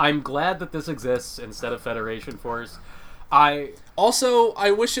 I'm glad that this exists instead of Federation Force. Also,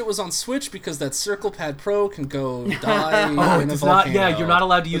 I wish it was on Switch because that Circle Pad Pro can go die in a It's volcano. not. Yeah, you're not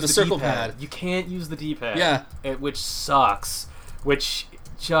allowed to use with the Circle D-pad. Pad. You can't use the D-pad. Yeah. Which sucks. Which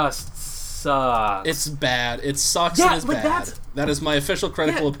just sucks. It's bad. It sucks Yeah, and it's like, bad. That is my official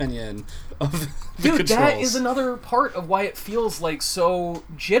critical opinion of the Dude, controls. that is another part of why it feels like so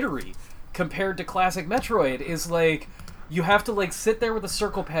jittery compared to classic Metroid. Is like you have to like sit there with a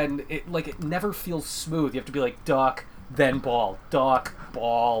circle pad, and it never feels smooth. You have to be like duck, then ball, duck,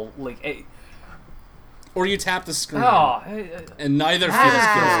 ball, like. Or you tap the screen, and neither feels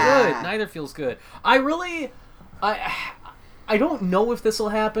good. Neither feels good. I don't know if this will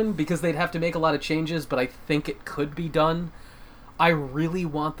happen because they'd have to make a lot of changes, but I think it could be done. I really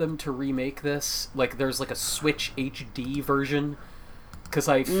want them to remake this. Like, there's like a Switch HD version, because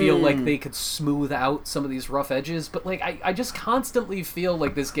I feel like they could smooth out some of these rough edges. But like, I just constantly feel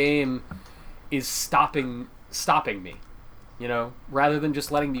like this game is stopping me. You know, rather than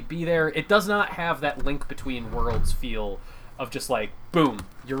just letting me be there. It does not have that Link Between Worlds feel of just like, boom,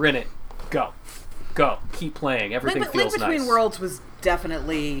 you're in it, go, keep playing. Everything feels Link Between nice. Worlds was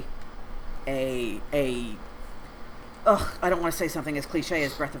definitely I don't want to say something as cliche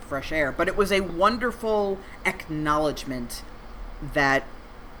as Breath of Fresh Air, but it was a wonderful acknowledgement that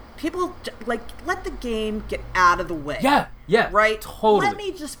people let the game get out of the way. Yeah, Right? totally. Let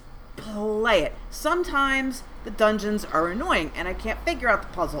me just play it. Sometimes the dungeons are annoying and I can't figure out the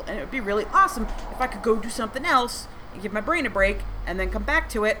puzzle, and it would be really awesome if I could go do something else and give my brain a break and then come back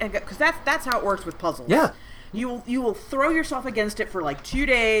to it, and because that's how it works with puzzles. Yeah. You will throw yourself against it for like 2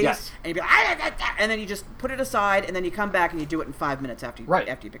 days, Yes. and you be like, and then you just put it aside, and then you come back and you do it in 5 minutes after you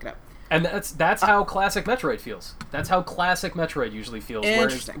pick it up. And that's how classic Metroid feels. That's how classic Metroid usually feels.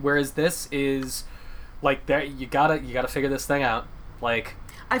 Interesting. Whereas this is like there you gotta figure this thing out. Like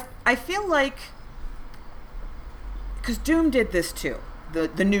I feel like because Doom did this too,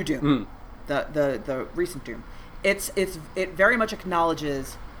 the new Doom, the recent Doom. It very much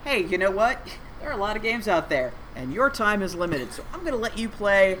acknowledges, hey, you know what? There are a lot of games out there, and your time is limited, so I'm going to let you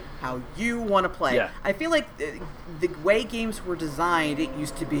play how you want to play. Yeah. I feel like the way games were designed, it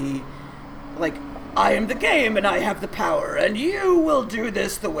used to be like, I am the game and I have the power and you will do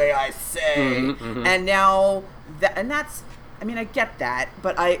this the way I say. And now that's, I mean, I get that,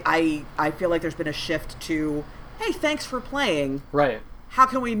 but I feel like there's been a shift to, hey, thanks for playing. Right. How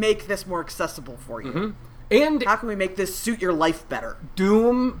can we make this more accessible for you? And how can we make this suit your life better?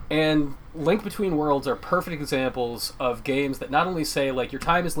 Doom and Link Between Worlds are perfect examples of games that not only say, like, your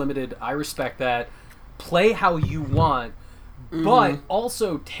time is limited, I respect that, play how you want, but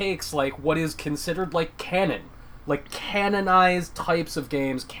also takes, like, what is considered, like, canon. Like, canonized types of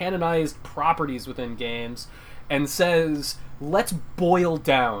games, canonized properties within games, and says, let's boil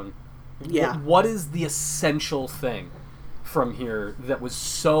down what is the essential thing from here that was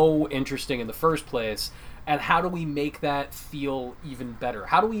so interesting in the first place, and how do we make that feel even better?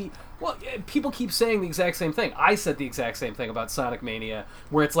 How do we... Well, people keep saying the exact same thing. I said the exact same thing about Sonic Mania,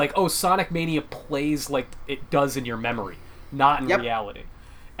 where it's like, oh, Sonic Mania plays like it does in your memory, not in reality.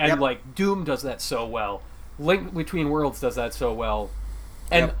 And, like, Doom does that so well. Link Between Worlds does that so well.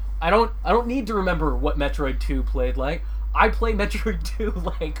 And I don't need to remember what Metroid 2 played like. I play Metroid 2,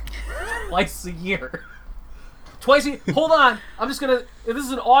 like, twice a year. Twice a year. Hold on. I'm just gonna... This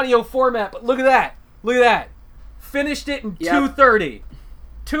is an audio format, but look at that. Look at that. Finished it in 2:30.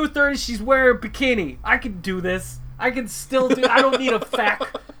 2:30, she's wearing a bikini. I can do this. I can still do... I don't need a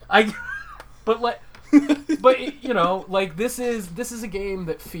fact. But you know, like, this is a game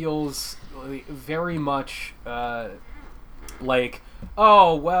that feels very much like,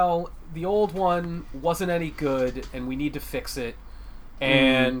 oh, well, the old one wasn't any good, and we need to fix it.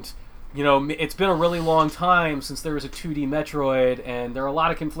 And... You know, it's been a really long time since there was a 2D Metroid, and there are a lot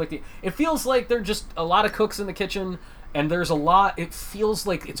of conflicting... It feels like there are just a lot of cooks in the kitchen, and there's a lot... It feels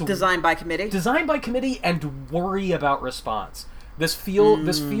like it's... Designed by committee? Designed by committee, and worry about response. This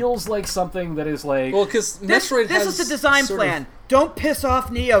feels like something that is like... Well, because Metroid This is the design plan. Don't piss off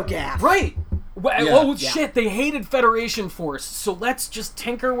NeoGAF. Right! Shit, they hated Federation Force, so let's just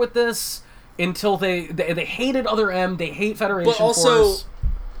tinker with this until they hated Other M, they hate Federation Force.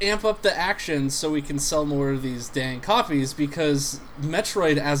 Amp up the action so we can sell more of these dang copies, because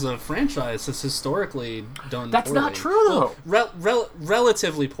Metroid as a franchise has historically done That's poorly. Not true, though.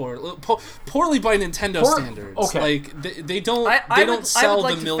 Relatively poorly by Nintendo standards. Okay. Like, they don't sell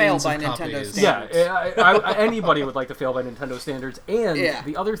the millions of copies. Yeah, anybody would like to fail by Nintendo standards. And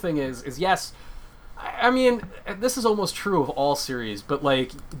the other thing is yes, I mean, this is almost true of all series, but,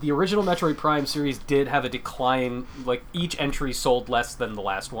 like, the original Metroid Prime series did have a decline. Like, each entry sold less than the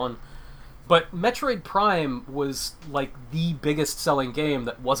last one. But Metroid Prime was, like, the biggest selling game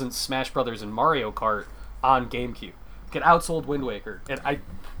that wasn't Smash Brothers and Mario Kart on GameCube. It outsold Wind Waker. And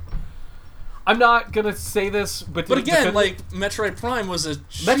I'm not gonna say this, but again, like, Metroid Prime was a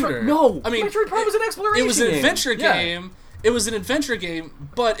shooter. Metroid Prime was an exploration game. It was an adventure game. It was an adventure game,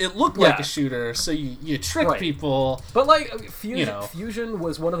 but it looked like a shooter, so you trick people. But, like, Fusion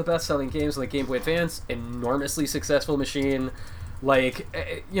was one of the best-selling games on the Game Boy Advance, enormously successful machine. Like,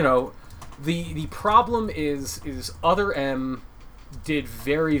 you know, the problem is Other M did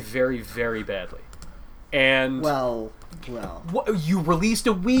very, very, very badly. And... Well... You released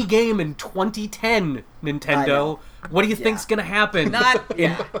a Wii game in 2010, Nintendo. What do you think's gonna happen? Like,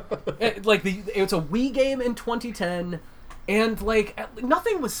 it's a Wii game in 2010... And, like,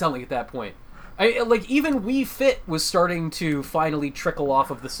 nothing was selling at that point. Like, even Wii Fit was starting to finally trickle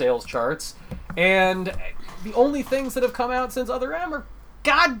off of the sales charts. And the only things that have come out since Other M are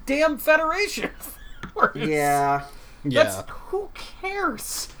goddamn Federation. Who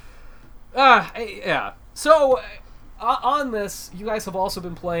cares? So, on this, you guys have also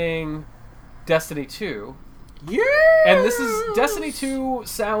been playing Destiny 2. Yeah! And this is... Destiny 2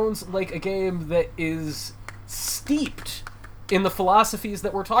 sounds like a game that is steeped in the philosophies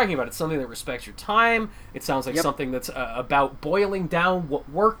that we're talking about. It's something that respects your time. It sounds like something that's about boiling down what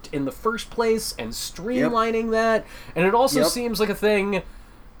worked in the first place and streamlining that. And it also seems like a thing...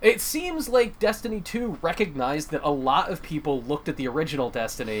 It seems like Destiny 2 recognized that a lot of people looked at the original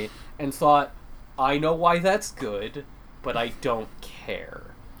Destiny and thought, I know why that's good, but I don't care.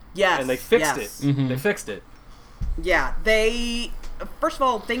 Yes. And they fixed it. Mm-hmm. They fixed it. Yeah. First of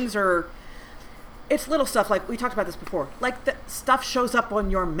all, things are... It's little stuff, like, we talked about this before. Like, the stuff shows up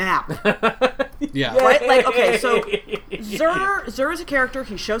on your map. Right? Like, okay, so Xur is a character.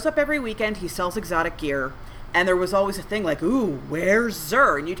 He shows up every weekend. He sells exotic gear. And there was always a thing like, ooh, where's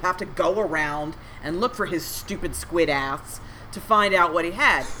Xur? And you'd have to go around and look for his stupid squid ass to find out what he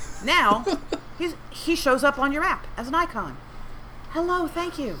had. Now, he shows up on your map as an icon. Hello,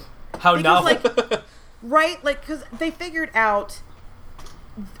 thank you. How novel. Like, right? Like, because they figured out...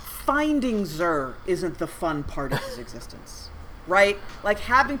 Finding Xur isn't the fun part of his existence. right? Like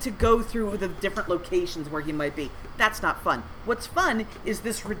having to go through the different locations where he might be. That's not fun. What's fun is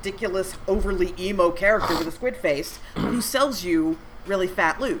this ridiculous, overly emo character with a squid face who sells you really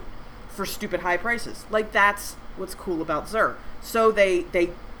fat loot for stupid high prices. Like, that's what's cool about Xur. So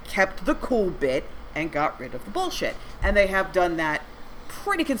they kept the cool bit and got rid of the bullshit. And they have done that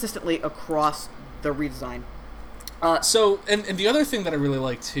pretty consistently across the redesign. And the other thing that I really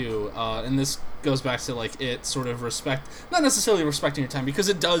like too, and this goes back to like it sort of not necessarily respecting your time, because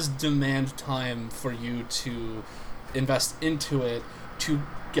it does demand time for you to invest into it to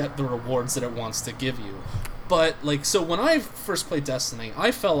get the rewards that it wants to give you. But like, so when I first played Destiny,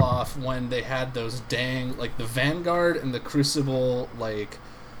 I fell off when they had those dang, like the Vanguard and the Crucible, like,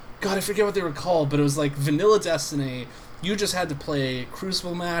 God, I forget what they were called, but it was like vanilla Destiny. You just had to play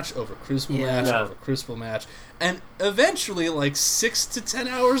Crucible match over Crucible match over Crucible match. And eventually, like 6 to 10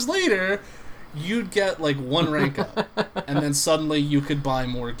 hours later, you'd get like one rank up. And then suddenly you could buy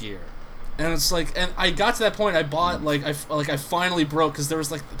more gear. And it's like, and I got to that point, I bought, I finally broke, because there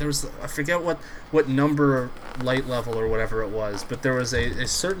was, I forget what number light level or whatever it was, but there was a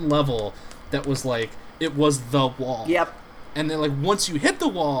certain level that was like, it was the wall. Yep. And then like, once you hit the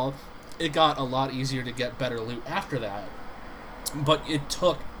wall, it got a lot easier to get better loot after that. But it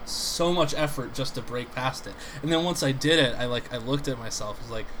took so much effort just to break past it. And then once I did it, I looked at myself, I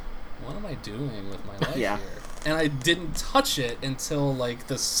was like, what am I doing with my life here? And I didn't touch it until like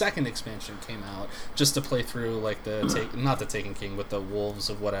the second expansion came out, just to play through like not the Taken King, but the Wolves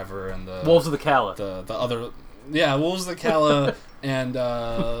of whatever, and the Wolves of the Kala. The other, Wolves of the Kala and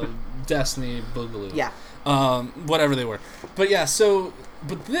Destiny Boogaloo. Yeah. Whatever they were. But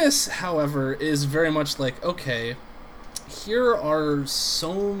but this, however, is very much like, okay, here are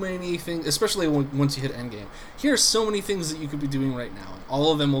so many things, especially once you hit endgame, here are so many things that you could be doing right now, and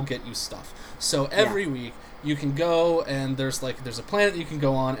all of them will get you stuff. So every week you can go, and there's a planet that you can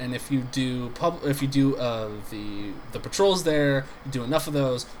go on, and if you do the patrols there, you do enough of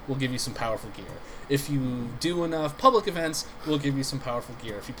those, we'll give you some powerful gear. If you do enough public events, we'll give you some powerful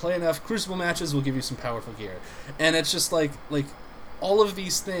gear. If you play enough Crucible matches, we'll give you some powerful gear. And it's just like all of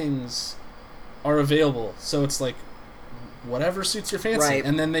these things are available. So it's like whatever suits your fancy. Right.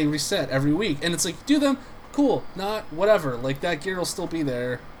 And then they reset every week. And it's like, do them, cool, not whatever. Like, that gear will still be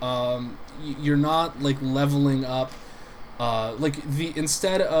there. You're not like leveling up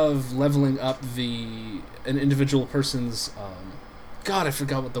instead of leveling up an individual person's God, I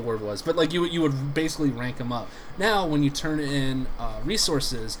forgot what the word was, but like you would basically rank them up. Now, when you turn in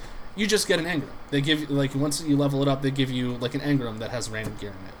resources, you just get an engram. They give you, like, once you level it up, they give you like an engram that has random gear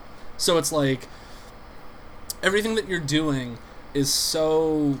in it. So it's like everything that you're doing is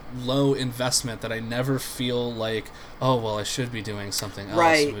so low investment that I never feel like, oh well, I should be doing something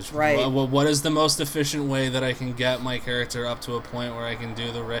else. Right. What is the most efficient way that I can get my character up to a point where I can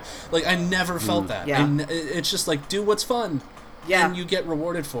do like I never felt that. Yeah. It's just like, do what's fun. Yeah. And you get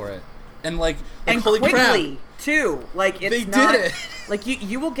rewarded for it. And like and holy quickly crap, too. Like, it's they not, did it. Like,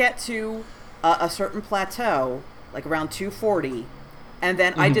 you will get to a certain plateau, like around 240, and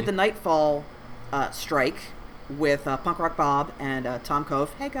then I did the Nightfall strike with Punk Rock Bob and Tom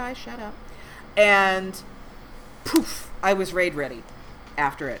Cove. Hey guys, shout out. And poof, I was raid ready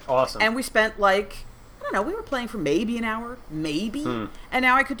after it. Awesome. And we spent like, I don't know, we were playing for maybe an hour, maybe. And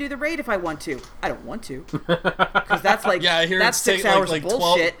now I could do the raid if I want to. I don't want to. Because that's like, I hear that's it's 6 like hours of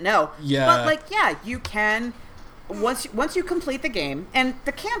bullshit. 12... No. Yeah. But like, yeah, you can, once you complete the game, and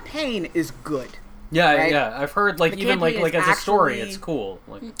the campaign is good. Yeah, right? yeah. I've heard like The even like campaign is as a story, actually- it's cool.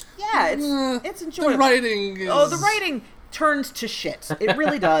 Like, Yeah, it's enjoyable. The writing is... Oh, the writing turns to shit. It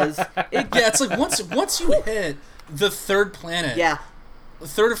really does. It's like once you hit the third planet, Yeah. the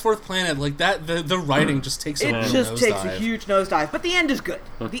third or fourth planet, like that, the writing just takes a It real just takes a nosedive. huge nosedive. But the end is good.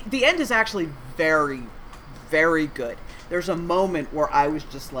 The end is actually very, very good. There's a moment where I was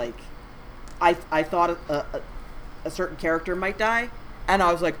just like, I thought a certain character might die, and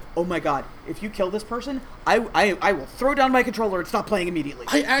I was like, oh my god, if you kill this person, I will throw down my controller and stop playing immediately.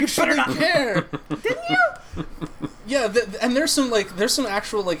 I actually care. Didn't you? Yeah, and there's some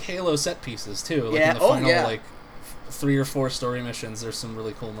actual like Halo set pieces too. Like Yeah, in the final yeah. like 3 or 4 story missions, there's some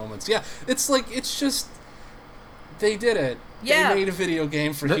really cool moments. Yeah, it's just they did it. Yeah. They made a video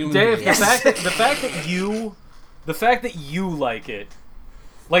game for human Dave, beings. the fact that you like it,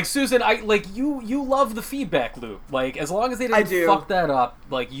 like Susan, you love the feedback loop. Like, as long as they I didn't do. fuck that up,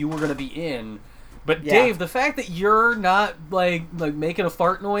 like, you were gonna be in. But Yeah. Dave, the fact that you're not like making a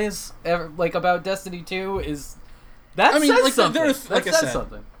fart noise ever, like about Destiny 2 is that I mean, says like, something. like that I says said,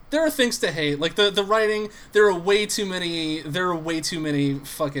 something. there are things to hate. Like the writing, there are way too many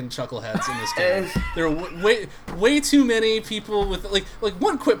fucking chuckleheads in this game. There are way too many people with like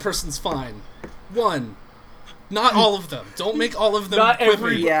one quit person's fine. One. Not all of them. Don't make all of them Not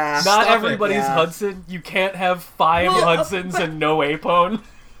quippy. Yeah. Not Stop everybody's Yeah. Hudson. You can't have 5 Well, Hudsons and no Apone.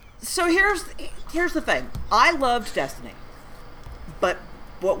 So here's the thing. I loved Destiny, but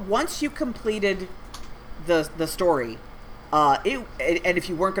once you completed the story, and if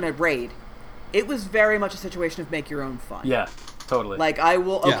you weren't going to raid, it was very much a situation of make your own fun. Yeah, totally. Like I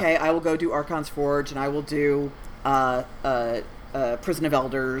will Yeah. I will go do Archon's Forge and I will do Prison of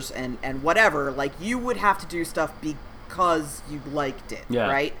Elders and whatever. Like you would have to do stuff because you liked it, Yeah.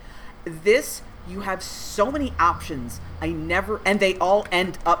 right? This you have so many options. And they all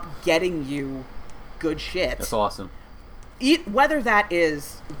end up getting you good shit. That's awesome. Whether that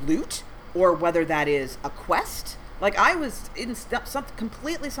is loot or whether that is a quest. Like I was in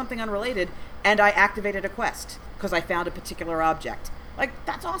something unrelated, and I activated a quest because I found a particular object. Like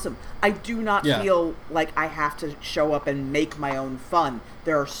that's awesome. I do not Yeah. feel like I have to show up and make my own fun.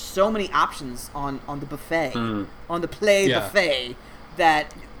 There are so many options on the buffet, on the play Yeah. buffet,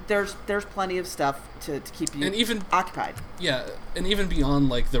 that there's plenty of stuff to keep you And even- occupied. Yeah, and even beyond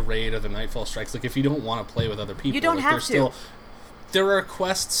like the raid or the Nightfall strikes, like if you don't want to play with other people, You don't like, have there's to. Still, there are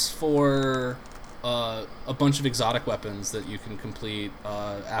quests for a bunch of exotic weapons that you can complete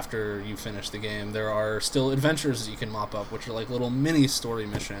after you finish the game. There are still adventures that you can mop up, which are like little mini story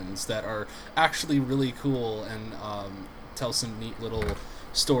missions that are actually really cool and tell some neat little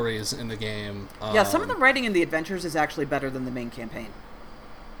stories in the game. Yeah, some of the writing in the adventures is actually better than the main campaign.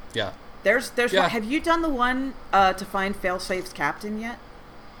 Yeah. There's Yeah. one, have you done the one to find Failsafe's captain yet?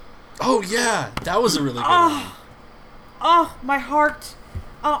 Oh yeah, that was a really good one. Oh, my heart.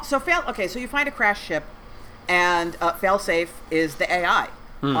 Oh, so so you find a crash ship, and Failsafe is the AI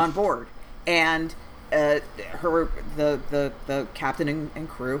on board, and the captain and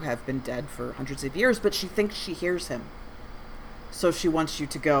crew have been dead for hundreds of years, but she thinks she hears him, so she wants you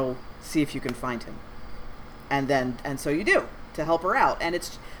to go see if you can find him, and so you do to help her out, and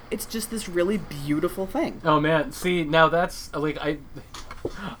it's just this really beautiful thing. Oh man, see now that's like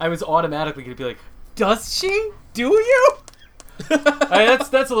I was automatically gonna be like, does she? Do you?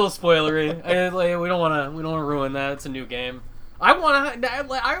 That's a little spoilery. We don't want to ruin that. It's a new game. I'm going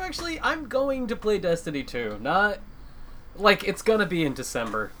to play Destiny 2. Not like it's gonna be in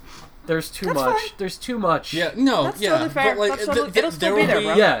December. There's too That's much. fine. There's too much. Yeah, no, That's yeah, totally fair. but like That's totally- it'll still there be will there,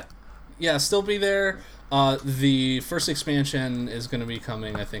 bro. Yeah. Yeah, still be there. The first expansion is going to be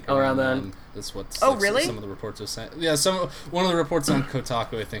coming, I think, Around then. That's what really? some of the reports are saying. Yeah, one of the reports on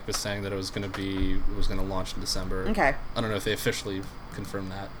Kotaku, I think, was saying that it was going to launch in December. Okay. I don't know if they officially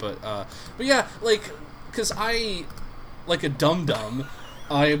confirmed that, but yeah, like, because I, like a dum-dum,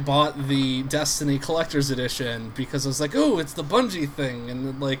 I bought the Destiny Collector's Edition because I was like, oh, it's the Bungie thing,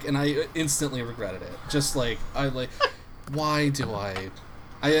 and I instantly regretted it. Just like, why do I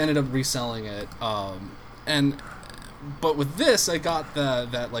ended up reselling it, but with this, I got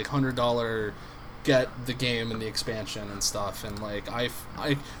that like $100 get the game and the expansion and stuff, and like I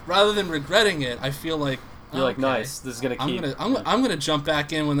rather than regretting it, I feel like You're like, okay, nice. This is gonna keep. I'm gonna jump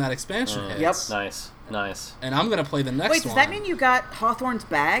back in when that expansion hits. Yep. Nice. And I'm gonna play the next one. Wait, does that mean you got Hawthorne's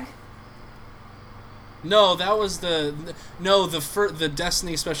bag? No, that was the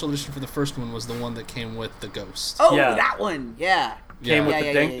Destiny Special Edition for the first one was the one that came with the Ghost. Oh, Yeah. that one. Yeah. Came with Yeah, the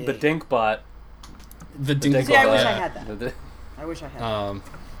yeah, dink, yeah, the yeah. dink bot. The Dink Dink. See, I bot, wish yeah. I had that. The- I wish I had that. Um,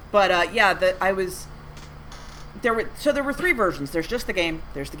 But yeah, there were 3 versions. There's just the game.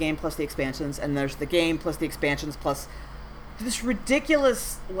 There's the game plus the expansions, and there's the game plus the expansions plus this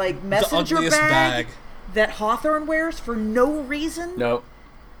ridiculous like messenger ugliest bag. that Hawthorne wears for no reason. No.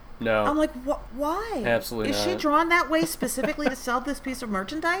 I'm like, why? Absolutely Is she not. drawn that way specifically to sell this piece of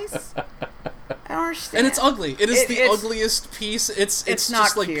merchandise? I don't understand. and it's ugly. It's the it's- ugliest piece. It's not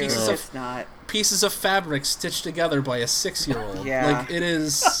just like cute. pieces It's pieces of fabric stitched together by a 6-year-old. Yeah. Like it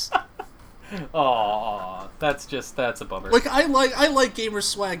is. Aw, that's a bummer. Like I like gamer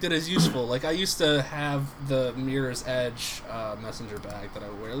swag that is useful. Like I used to have the Mirror's Edge messenger bag that I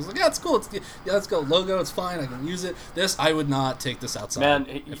would wear. I was like, yeah, it's cool. Let's go. Logo, it's fine. I can use it. This I would not take this outside. Man,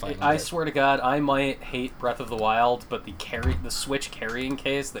 if I swear to God, I might hate Breath of the Wild, but the Switch carrying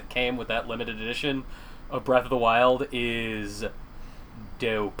case that came with that limited edition of Breath of the Wild is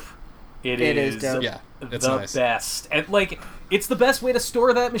dope. It is dope. Yeah, it's the nice. best. And like, it's the best way to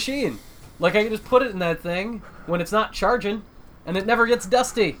store that machine. Like, I can just put it in that thing when it's not charging, and it never gets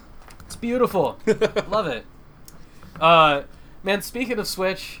dusty. It's beautiful. Love it. Man, speaking of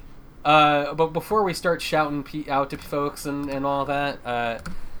Switch, but before we start shouting out to folks and all that,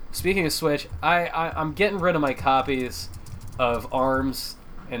 Speaking of Switch, I'm getting rid of my copies of ARMS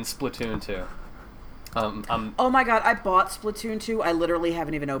and Splatoon 2. Oh my god, I bought Splatoon 2. I literally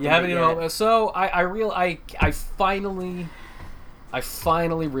haven't even opened it. You haven't yet. even opened. So I finally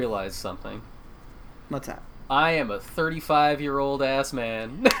realized something. What's that? I am a 35-year-old ass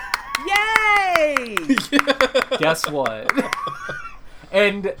man. Yay! Guess what?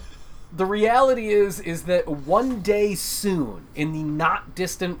 And the reality is that one day soon, in the not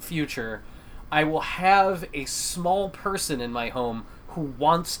distant future, I will have a small person in my home who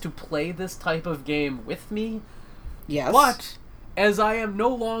wants to play this type of game with me. Yes. But as I am no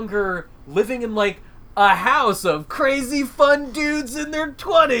longer living in like a house of crazy fun dudes in their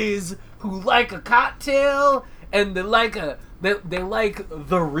 20s who like a cocktail and they like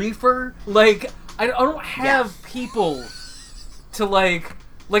the reefer, like I don't have people to like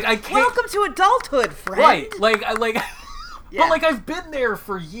I can't. Welcome to adulthood, friend. Right, like Yeah. but like I've been there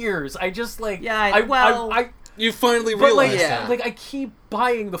for years. I just like Yeah, You finally but realized yeah. that. I keep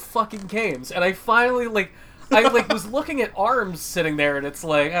buying the fucking games, and I finally was looking at ARMS sitting there, and it's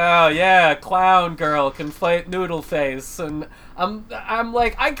like, oh yeah, clown girl can fight Noodle Face, and I'm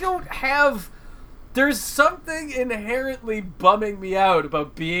like, I don't have. There's something inherently bumming me out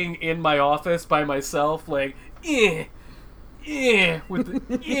about being in my office by myself, like, with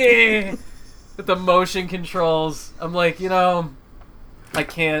the motion controls. I'm like, I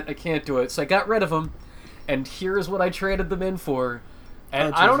can't do it. So I got rid of them, and here's what I traded them in for.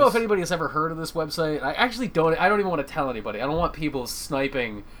 And I don't know if anybody has ever heard of this website. I actually don't. I don't even want to tell anybody. I don't want people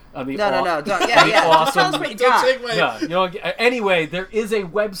sniping on the No. Don't, on the Just awesome. tell us what you got. No, anyway, there is a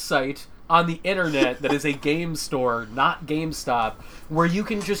website on the internet that is a game store, not GameStop, where you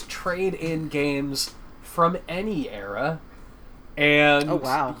can just trade in games from any era, and Oh,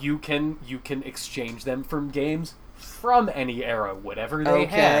 wow. you can exchange them from games from any era, whatever they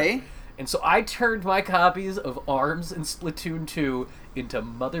have. Okay. And so I turned my copies of ARMS and Splatoon 2 into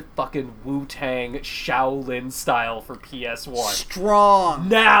motherfucking Wu-Tang Shaolin style for PS1. Strong.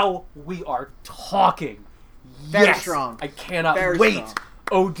 Now we are talking. Very Yes! strong. I cannot Very wait. strong.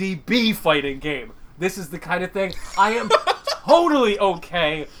 ODB fighting game. This is the kind of thing I am totally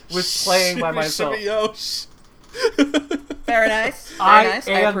okay with playing by myself. Very nice. Very nice. I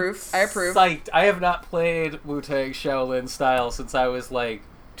am approve. I approve. Psyched. I have not played Wu-Tang Shaolin style since I was like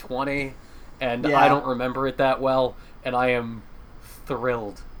 20, and Yeah. I don't remember it that well, and I am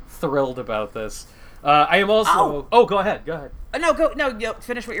thrilled about this. I am also. Ow. Oh, go ahead.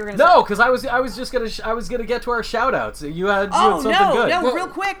 Finish what you were gonna say. No, because I was gonna get to our shout outs. You had something good. No, real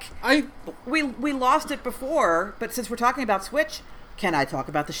quick. We lost it before, but since we're talking about Switch, can I talk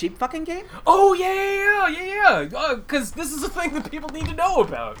about the sheep fucking game? Oh yeah. Because this is a thing that people need to know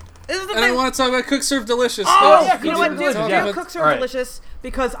about. This is the And I thing. want to talk about Cook Serve Delicious. Oh, yeah, you know what? Delicious. Do Yeah. Cook Serve All right. Delicious,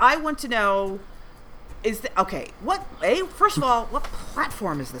 because I want to know. First of all, what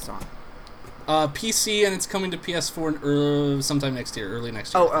platform is this on? PC, and it's coming to PS4 sometime next year, early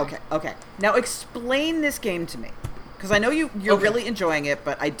next year. Oh, okay. Now explain this game to me, because I know you're Okay. really enjoying it,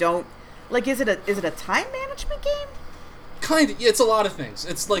 but I don't. Like, is it a time management game? Kind of. It's a lot of things.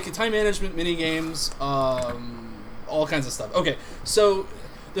 It's like a time management mini games, all kinds of stuff. Okay, so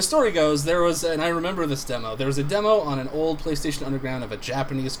the story goes, and I remember this demo. There was a demo on an old PlayStation Underground of a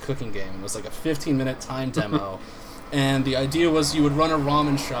Japanese cooking game. It was like a 15-minute time demo. And the idea was you would run a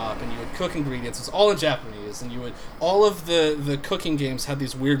ramen shop and you would cook ingredients. It's all in Japanese, and all of the cooking games had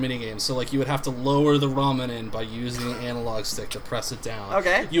these weird mini games. So like you would have to lower the ramen in by using an analog stick to press it down.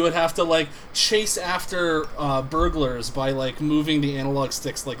 Okay. You would have to like chase after burglars by like moving the analog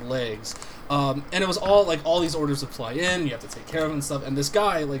sticks like legs. And it was all like all these orders would fly in. You have to take care of them and stuff. And this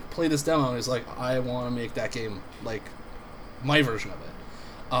guy like played this demo and he's like, I want to make that game like my version of it.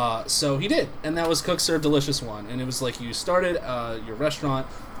 So he did, and that was Cook Serve Delicious 1. And it was like you started your restaurant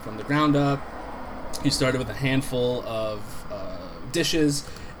from the ground up. You started with a handful of dishes,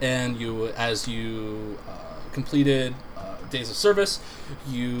 and as you completed days of service,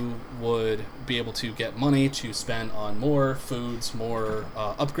 you would be able to get money to spend on more foods, more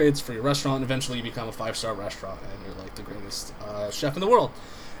upgrades for your restaurant, and eventually you become a 5-star restaurant, and you're like the greatest chef in the world.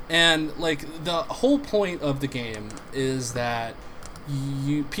 And like the whole point of the game is that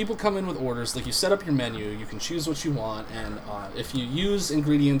people come in with orders. Like you set up your menu, you can choose what you want, and if you use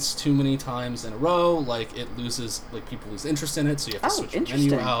ingredients too many times in a row, like it loses, like people lose interest in it, so you have to switch your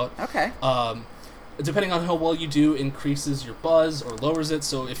menu out. Okay. Depending on how well you do, increases your buzz or lowers it.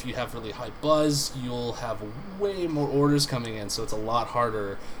 So if you have really high buzz, you'll have way more orders coming in, so it's a lot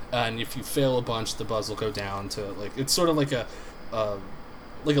harder. And if you fail a bunch, the buzz will go down to like it's sort of like a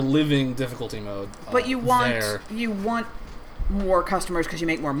living difficulty mode. But you want more customers because you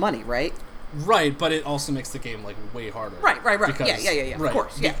make more money, right? Right, but it also makes the game like way harder. Right. Because, Yeah. Of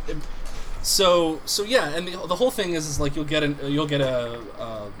course, yeah. So yeah, and the whole thing is like you'll get a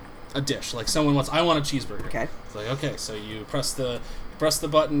dish. Like someone wants, I want a cheeseburger. Okay. It's like, okay, so you press the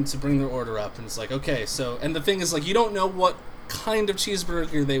button to bring their order up, and it's like, okay, so, and the thing is like you don't know what kind of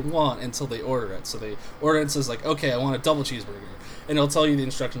cheeseburger they want until they order it. So they order it and says like, okay, I want a double cheeseburger, and it'll tell you the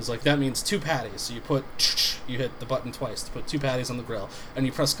instructions like that means 2 patties. So you hit the button twice to put 2 patties on the grill, and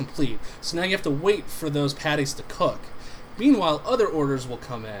you press complete. So now you have to wait for those patties to cook. Meanwhile, other orders will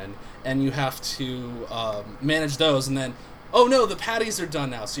come in, and you have to manage those, and then, oh no, the patties are done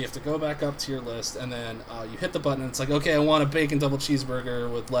now, so you have to go back up to your list, and then you hit the button, and it's like, okay, I want a bacon double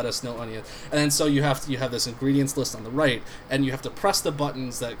cheeseburger with lettuce, no onion, and then so you have this ingredients list on the right, and you have to press the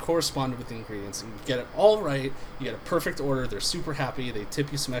buttons that correspond with the ingredients, and you get it all right, you get a perfect order, they're super happy, they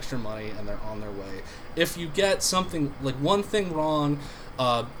tip you some extra money, and they're on their way. If you get something, like one thing wrong,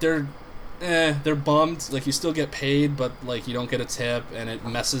 they're bummed. Like, you still get paid, but, like, you don't get a tip, and it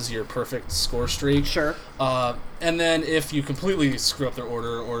messes your perfect score streak. Sure. And then if you completely screw up their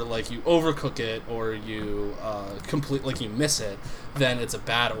order, or, like, you overcook it, or you you miss it, then it's a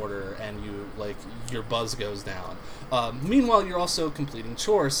bad order, and your buzz goes down. Meanwhile, you're also completing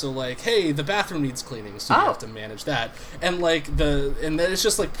chores, so, like, hey, the bathroom needs cleaning, so you have to manage that. And, like, then it's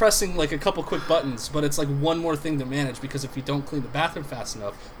just, like, pressing, like, a couple quick buttons, but it's, like, one more thing to manage, because if you don't clean the bathroom fast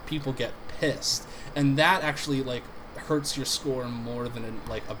enough, people get pissed. And that actually, like, hurts your score more than,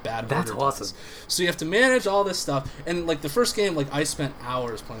 a bad order. That's awesome. Does. So you have to manage all this stuff, and, like, the first game, like, I spent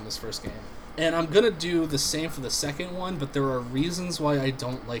hours playing this first game. And I'm gonna do the same for the second one, but there are reasons why I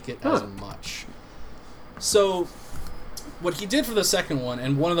don't like it as much. So what he did for the second one,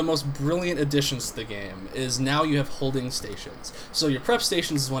 and one of the most brilliant additions to the game, is now you have holding stations. So your prep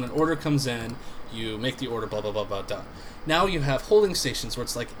stations is when an order comes in, you make the order, blah, blah, blah, blah, done. Now you have holding stations where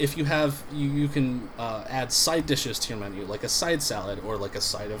it's like, if you have, you can add side dishes to your menu, like a side salad or like a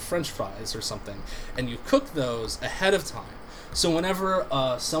side of French fries or something, and you cook those ahead of time. So whenever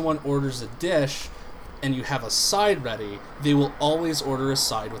someone orders a dish and you have a side ready, they will always order a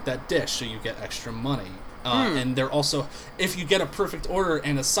side with that dish, so you get extra money. And they're also, if you get a perfect order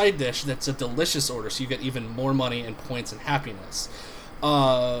and a side dish, that's a delicious order, so you get even more money and points and happiness.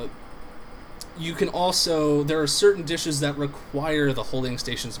 You can also, there are certain dishes that require the holding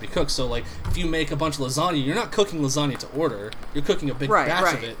stations to be cooked. So, like, if you make a bunch of lasagna, you're not cooking lasagna to order. You're cooking a big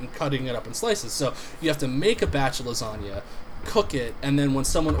batch of it and cutting it up in slices. So you have to make a batch of lasagna, cook it, and then when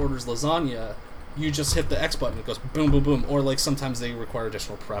someone orders lasagna, you just hit the X button, it goes boom, boom, boom, or like sometimes they require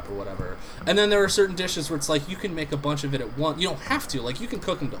additional prep or whatever. And then there are certain dishes where it's like you can make a bunch of it at once. You don't have to, like you can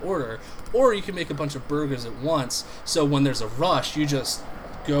cook them to order, or you can make a bunch of burgers at once, so when there's a rush, you just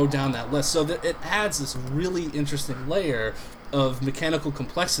go down that list. So that it adds this really interesting layer of mechanical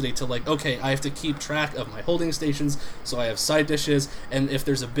complexity to, like, okay, I have to keep track of my holding stations, so I have side dishes, and if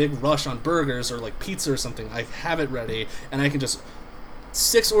there's a big rush on burgers or like pizza or something, I have it ready, and I can just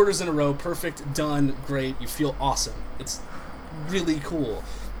 6 orders in a row, perfect, done, great, you feel awesome. It's really cool.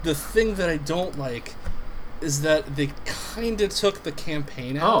 The thing that I don't like is that they kind of took the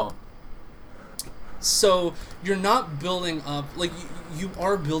campaign out. So you're not building up, like, you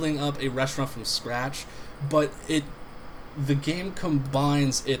are building up a restaurant from scratch, but the game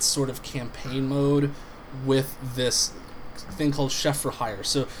combines its sort of campaign mode with this thing called Chef for Hire.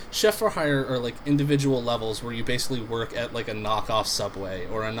 So Chef for Hire are like individual levels where you basically work at like a knockoff Subway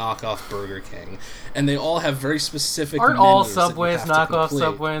or a knockoff Burger King, and they all have very specific Aren't menus all that you Subways have to knockoff complete.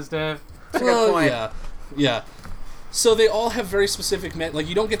 Subways, Dave? That's a good point. Yeah. So they all have very specific like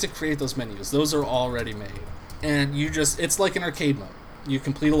you don't get to create those menus; those are already made, and you just it's like an arcade mode. You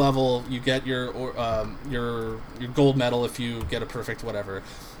complete a level, you get your gold medal if you get a perfect whatever,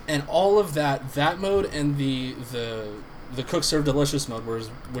 and all of that mode and the cook serve delicious mode,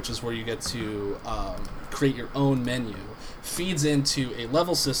 which is where you get to create your own menu, feeds into a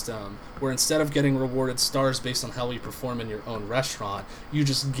level system where instead of getting rewarded stars based on how you perform in your own restaurant, you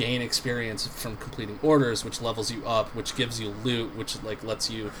just gain experience from completing orders, which levels you up, which gives you loot, which like lets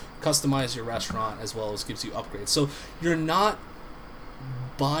you customize your restaurant as well as gives you upgrades. So you're not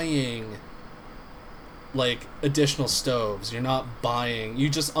buying like additional stoves, you're not buying, you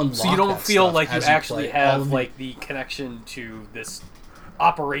just unlock. So you don't that feel stuff like you as actually play. All have of like the connection to this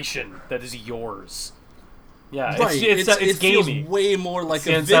operation that is yours. Yeah, right. it's it gamey. feels way more like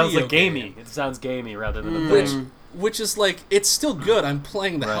a It video sounds like game. gamey. It sounds gamey rather than a thing. Which is like, it's still good. I'm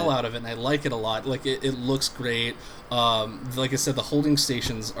playing the hell Right. out of it, and I like it a lot. Like it looks great. Like I said, the holding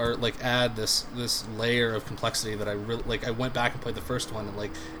stations are like add this layer of complexity that I really like. I went back and played the first one, and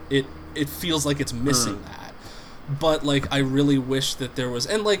like it feels like it's missing that. but like I really wish that there was,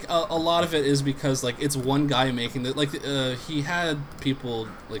 and like a lot of it is because like it's one guy making it. Like he had people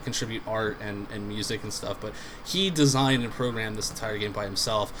like contribute art and music and stuff, but he designed and programmed this entire game by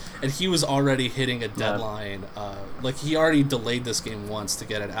himself, and he was already hitting a deadline. Like he already delayed this game once to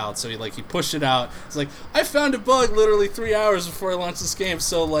get it out, so he pushed it out. It's like, I found a bug literally 3 hours before I launched this game,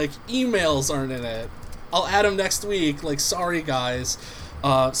 so like emails aren't in it. I'll add them next week. Like, sorry guys.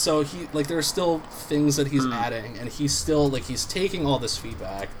 So he like there are still things that he's adding, and he's still like he's taking all this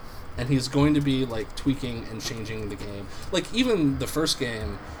feedback, and he's going to be like tweaking and changing the game. Like even the first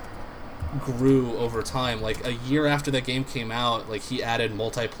game grew over time. Like a year after that game came out, like he added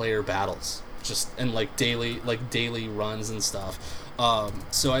multiplayer battles, just and like daily runs and stuff.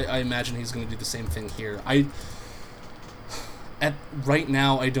 So I imagine he's going to do the same thing here. Right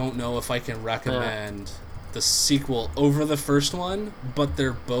now I don't know if I can recommend the sequel over the first one, but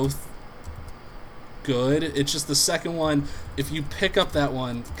they're both good. It's just the second one, if you pick up that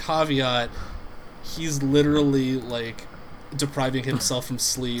one, caveat, he's literally like depriving himself from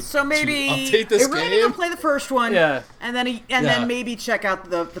sleep. So maybe to update this really game. need to play the first one, and then maybe check out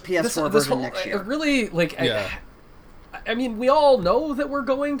the PS4 version next year. Really, like, I mean, we all know that we're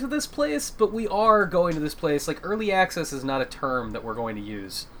going to this place, but we are going to this place. Like, early access is not a term that we're going to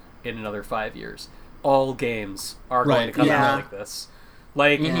use in another 5 years. All games are going to come out like this.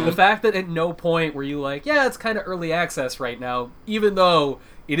 Like, the fact that at no point were you like, yeah, it's kind of early access right now, even though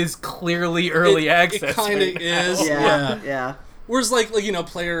it is clearly early access. It kind of is. Yeah. Whereas, like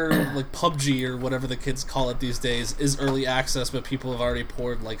player like PUBG or whatever the kids call it these days is early access, but people have already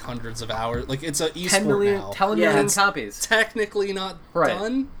poured like hundreds of hours. Like it's an esport now. 10 million copies. Technically not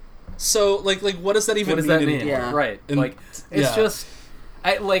done. So like what does that even mean? What does that mean? Yeah. Right. And, like it's just.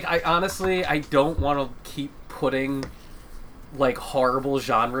 I honestly, I don't want to keep putting like horrible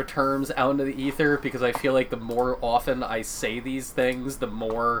genre terms out into the ether, because I feel like the more often I say these things, the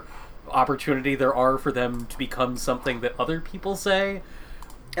more opportunity there are for them to become something that other people say.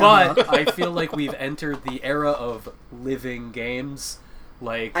 But I feel like we've entered the era of living games.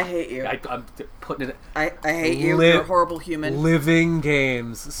 Like, I hate you. I'm putting it. I hate you. You're a horrible human. Living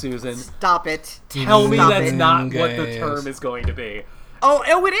games, Susan. Stop it. Tell me that's not what the term is going to be. Oh,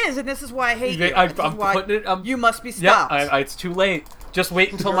 it is, and this is why I hate you. I'm putting it. You must be stopped. Yeah, it's too late. Just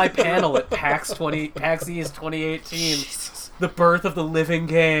wait until my panel at PAX East 2018. The birth of the living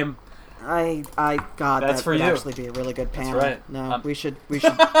game. God, that's that for would you. Actually be a really good panel. That's right. No, we should.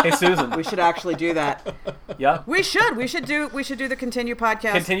 Hey, Susan. We should actually do that. Yeah. We should do the Continue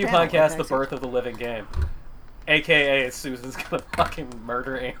podcast. Continue podcast, the birth of the living game. AKA Susan's gonna fucking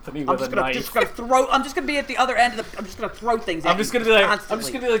murder Anthony with a knife. I'm just gonna be at the other end of the. I'm just gonna throw things. I'm just gonna be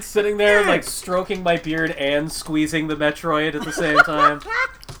like sitting there like stroking my beard and squeezing the Metroid at the same time.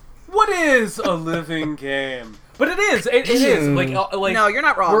 What is a living game? But it is. It is like no, you're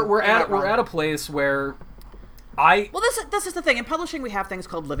not wrong. We're at a place where this is the thing. In publishing, we have things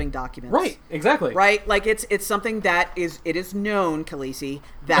called living documents. Right. Exactly. Right. Like it's something that is known, Khaleesi,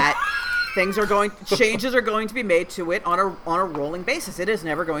 that. Changes are going to be made to it on a rolling basis. It is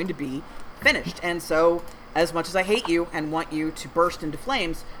never going to be finished. And so, as much as I hate you and want you to burst into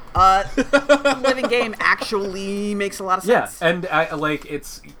flames, the living game actually makes a lot of sense. Yeah, and I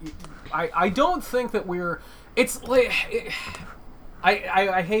don't think that it's like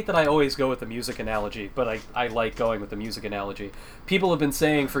I hate that I always go with the music analogy, but I like going with the music analogy. People have been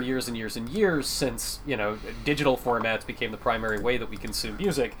saying for years and years and years, since digital formats became the primary way that we consume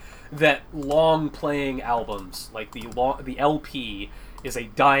music, that long-playing albums, like the LP, is a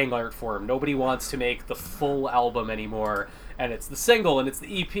dying art form. Nobody wants to make the full album anymore, and it's the single, and it's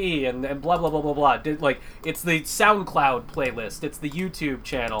the EP, and blah, blah, blah, blah, blah. Like, it's the SoundCloud playlist, it's the YouTube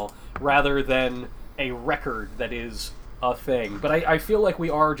channel, rather than a record that is a thing. But I feel like we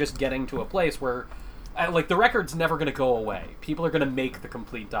are just getting to a place where the record's never going to go away. People are going to make the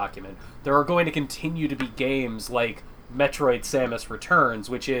complete document. There are going to continue to be games like Metroid Samus Returns,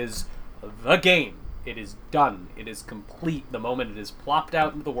 which is the game. It is done. It is complete the moment it is plopped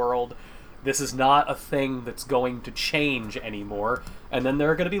out into the world. This is not a thing that's going to change anymore. And then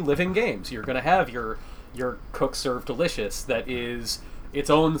there are going to be living games. You're going to have your Cook Serve Delicious that is its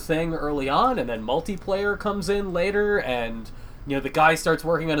own thing early on, and then multiplayer comes in later, and the guy starts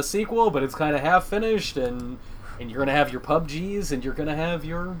working on a sequel, but it's kind of half finished, and you're going to have your PUBGs, and you're going to have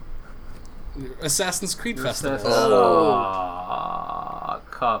your Assassin's Creed Festival.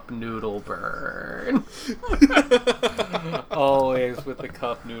 Cup noodle burn. Always with the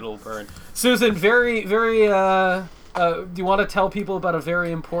cup noodle burn. Susan, very, very, do you want to tell people about a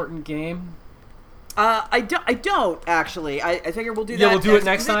very important game? I don't actually. I figure we'll do that. Yeah, we'll do it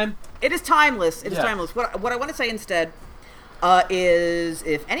next time. It is timeless. It is Yeah. timeless. What I want to say instead is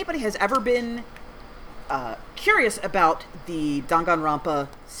if anybody has ever been curious about the Danganronpa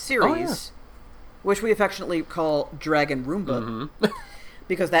series, which we affectionately call Dragon Roomba,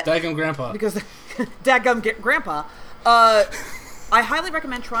 because that Daggum Grandpa. because Dadgum Grandpa, I highly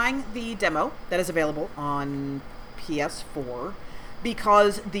recommend trying the demo that is available on PS4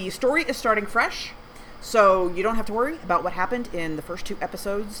 because the story is starting fresh, so you don't have to worry about what happened in the first 2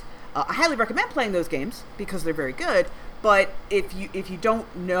 episodes. I highly recommend playing those games because they're very good. But if you don't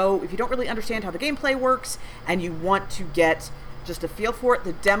really understand how the gameplay works, and you want to get just a feel for it,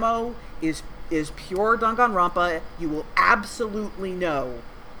 the demo is pure Danganronpa. You will absolutely know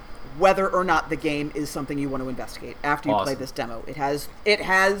whether or not the game is something you want to investigate after you play this demo. It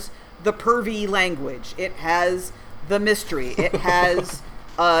has the pervy language. It has the mystery. It has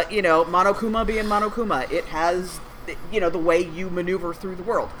Monokuma being Monokuma. It has the way you maneuver through the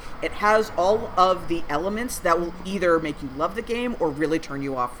world. It has all of the elements that will either make you love the game or really turn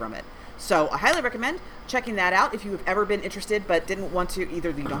you off from it. So I highly recommend checking that out if you have ever been interested but didn't want to, either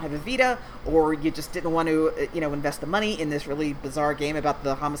you don't have a Vita or you just didn't want to invest the money in this really bizarre game about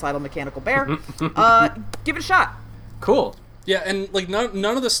the homicidal mechanical bear. Give it a shot. Cool. Yeah, and like none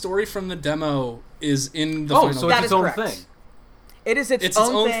of the story from the demo is in the final So game. it's its own correct. thing. It is It's its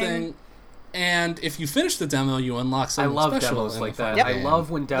own thing. And if you finish the demo, you unlock I something love special demos in like the that. final I game. love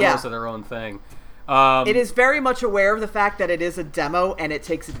when demos Yeah. are their own thing. It is very much aware of the fact that it is a demo, and it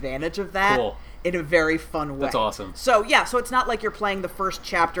takes advantage of that Cool. in a very fun way. That's awesome. So it's not like you're playing the first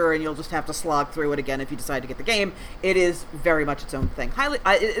chapter and you'll just have to slog through it again if you decide to get the game. It is very much its own thing.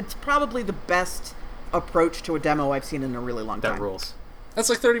 It's probably the best approach to a demo I've seen in a really long time. That rules. That's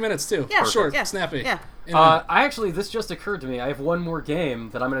like 30 minutes too. Yeah, short, yeah, snappy. yeah. This just occurred to me. I have one more game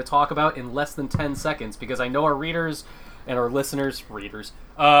that I'm going to talk about in less than 10 seconds because I know our readers and our listeners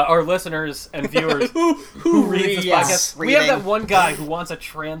and viewers Who read this reads? podcast. We have Reading. that one guy who wants a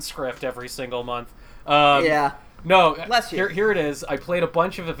transcript every single month. Yeah. No, Bless you. here it is. I played a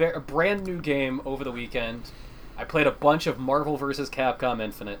bunch of a brand new game over the weekend. I played a bunch of Marvel vs. Capcom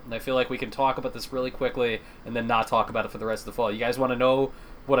Infinite, and I feel like we can talk about this really quickly and then not talk about it for the rest of the fall. You guys want to know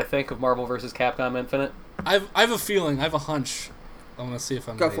what I think of Marvel vs. Capcom Infinite? I have a feeling. I have a hunch. I want to see if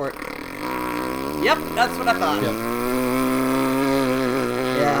I'm Go right. for it. Yep, that's what I thought. Yep.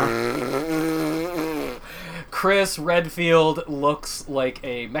 Yeah. Chris Redfield looks like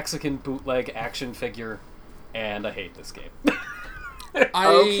a Mexican bootleg action figure, and I hate this game.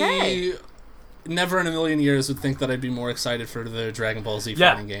 Okay. Never in a million years would think that I'd be more excited for the Dragon Ball Z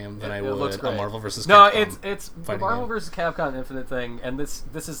Yeah. fighting game than I It looks would great. a Marvel vs. No, Capcom. it's the fighting Marvel game. vs. Capcom Infinite thing, and this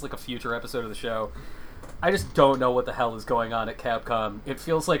is like a future episode of the show. I just don't know what the hell is going on at Capcom. It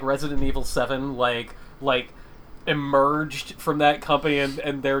feels like Resident Evil 7 like emerged from that company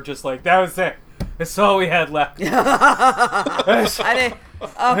and they're just like, that was it. That's all we had left. God, I'm so tired.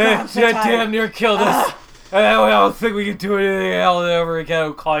 Damn near killed us. I don't think we can do anything else ever again.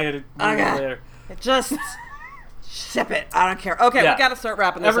 We'll call you later. Just ship it. I don't care. Okay, Yeah. we got to start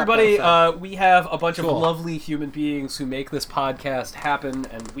wrapping this Everybody, up. we have a bunch Cool. of lovely human beings who make this podcast happen,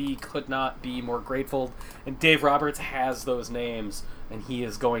 and we could not be more grateful. And Dave Roberts has those names, and he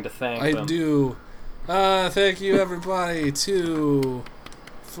is going to thank them. I do. Thank you, everybody,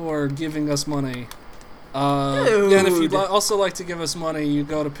 for giving us money. Yeah, and if you'd also like to give us money, you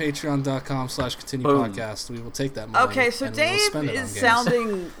go to patreon.com/continuepodcast. We will take that money. Okay, so and we will Dave spend it on is games.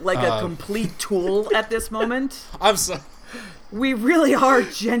 sounding like a complete tool at this moment. I'm sorry. We really are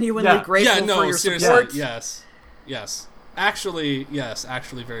genuinely Yeah. grateful Yeah, no, for your seriously, support. yes. Actually,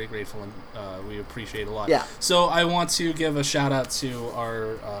 very grateful, and we appreciate a lot. Yeah. So I want to give a shout out to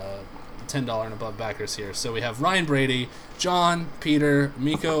our $10 and above backers here. So we have Ryan Brady, John, Peter,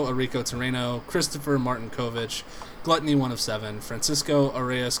 Miko, Arico Terreno, Christopher Martinkovich, Gluttony 1 of 7, Francisco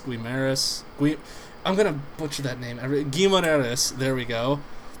Arias Guimares. I'm gonna butcher that name. Guimares. There we go.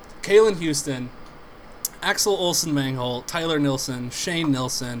 Kaylin Houston, Axel Olsen Mangholt, Tyler Nilsson, Shane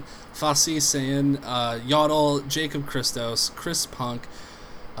Nilsson, Fassi Sayin, Yodel, Jacob Christos, Chris Punk,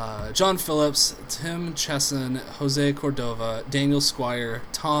 John Phillips, Tim Chesson, Jose Cordova, Daniel Squire,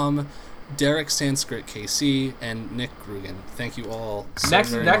 Tom, Derek Sanskrit KC, and Nick Grugan. Thank you all so Next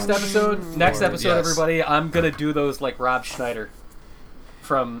very much episode, for- yes. everybody, I'm gonna do those like Rob Schneider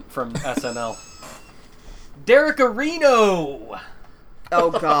from SNL. Derek Areno, Oh,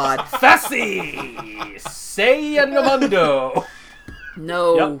 God. Fessi, Sayanamundo.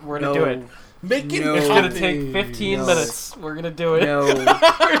 No. Yep, we're gonna do it. Make it No. It's gonna happy. take 15 No. minutes. We're gonna do it. No. We're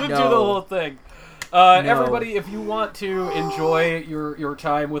gonna do the No. whole thing. Everybody, if you want to enjoy your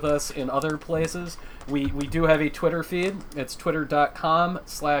time with us in other places, we do have a Twitter feed. It's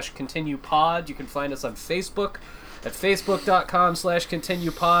twitter.com/continuepod. You can find us on Facebook at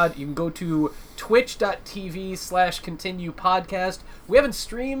facebook.com/continuepod. You can go to twitch.tv/continuepodcast. We haven't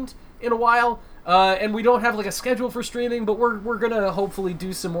streamed in a while, and we don't have like a schedule for streaming, but we're gonna hopefully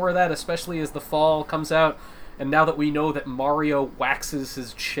do some more of that, especially as the fall comes out. And now that we know that Mario waxes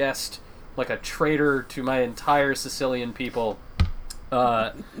his chest like a traitor to my entire Sicilian people,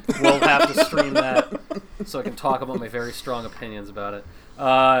 we'll have to stream that so I can talk about my very strong opinions about it.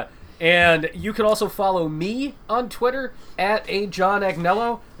 And you can also follow me on Twitter at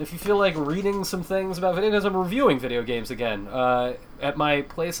 @JohnAgnello. If you feel like reading some things about video games, I'm reviewing video games again at my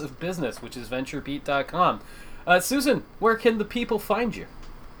place of business, which is VentureBeat.com. Susan, where can the people find you?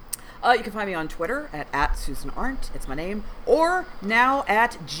 You can find me on Twitter at Susan Arndt. It's my name. Or now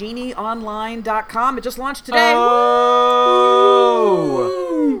at GenieOnline.com. It just launched today. Oh!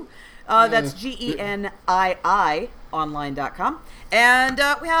 That's GENII online.com. And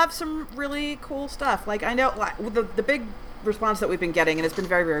we have some really cool stuff. Like, I know the big response that we've been getting, and it's been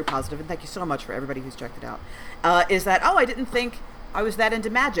very, very positive, and thank you so much for everybody who's checked it out, is that, I didn't think I was that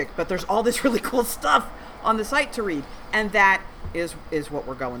into Magic, but there's all this really cool stuff on the site to read. And that is what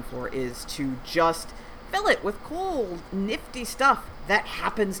we're going for, is to just fill it with cool, nifty stuff that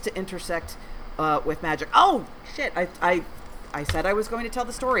happens to intersect with Magic. Oh, shit, I said I was going to tell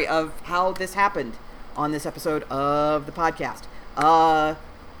the story of how this happened on this episode of the podcast.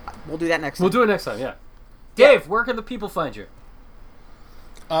 We'll do that next time. We'll do it next time, yeah. Dave, where can the people find you?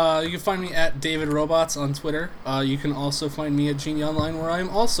 You can find me at David Robots on Twitter. You can also find me at Genie Online, where I'm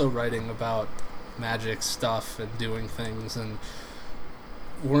also writing about Magic stuff and doing things and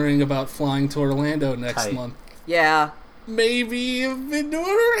worrying about flying to Orlando next month. Yeah. Maybe into a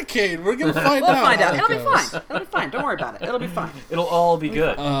hurricane. We're gonna find out. We'll find out. It'll be fine. It'll be fine. Don't worry about it. It'll be fine. It'll all be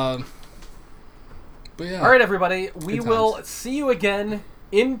good. But yeah. All right, everybody. We will see you again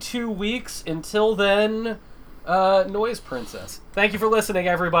in 2 weeks. Until then, Noise Princess. Thank you for listening,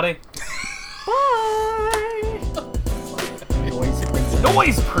 everybody. Bye.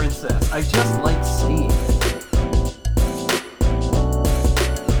 Noise Princess. I just like seeing it.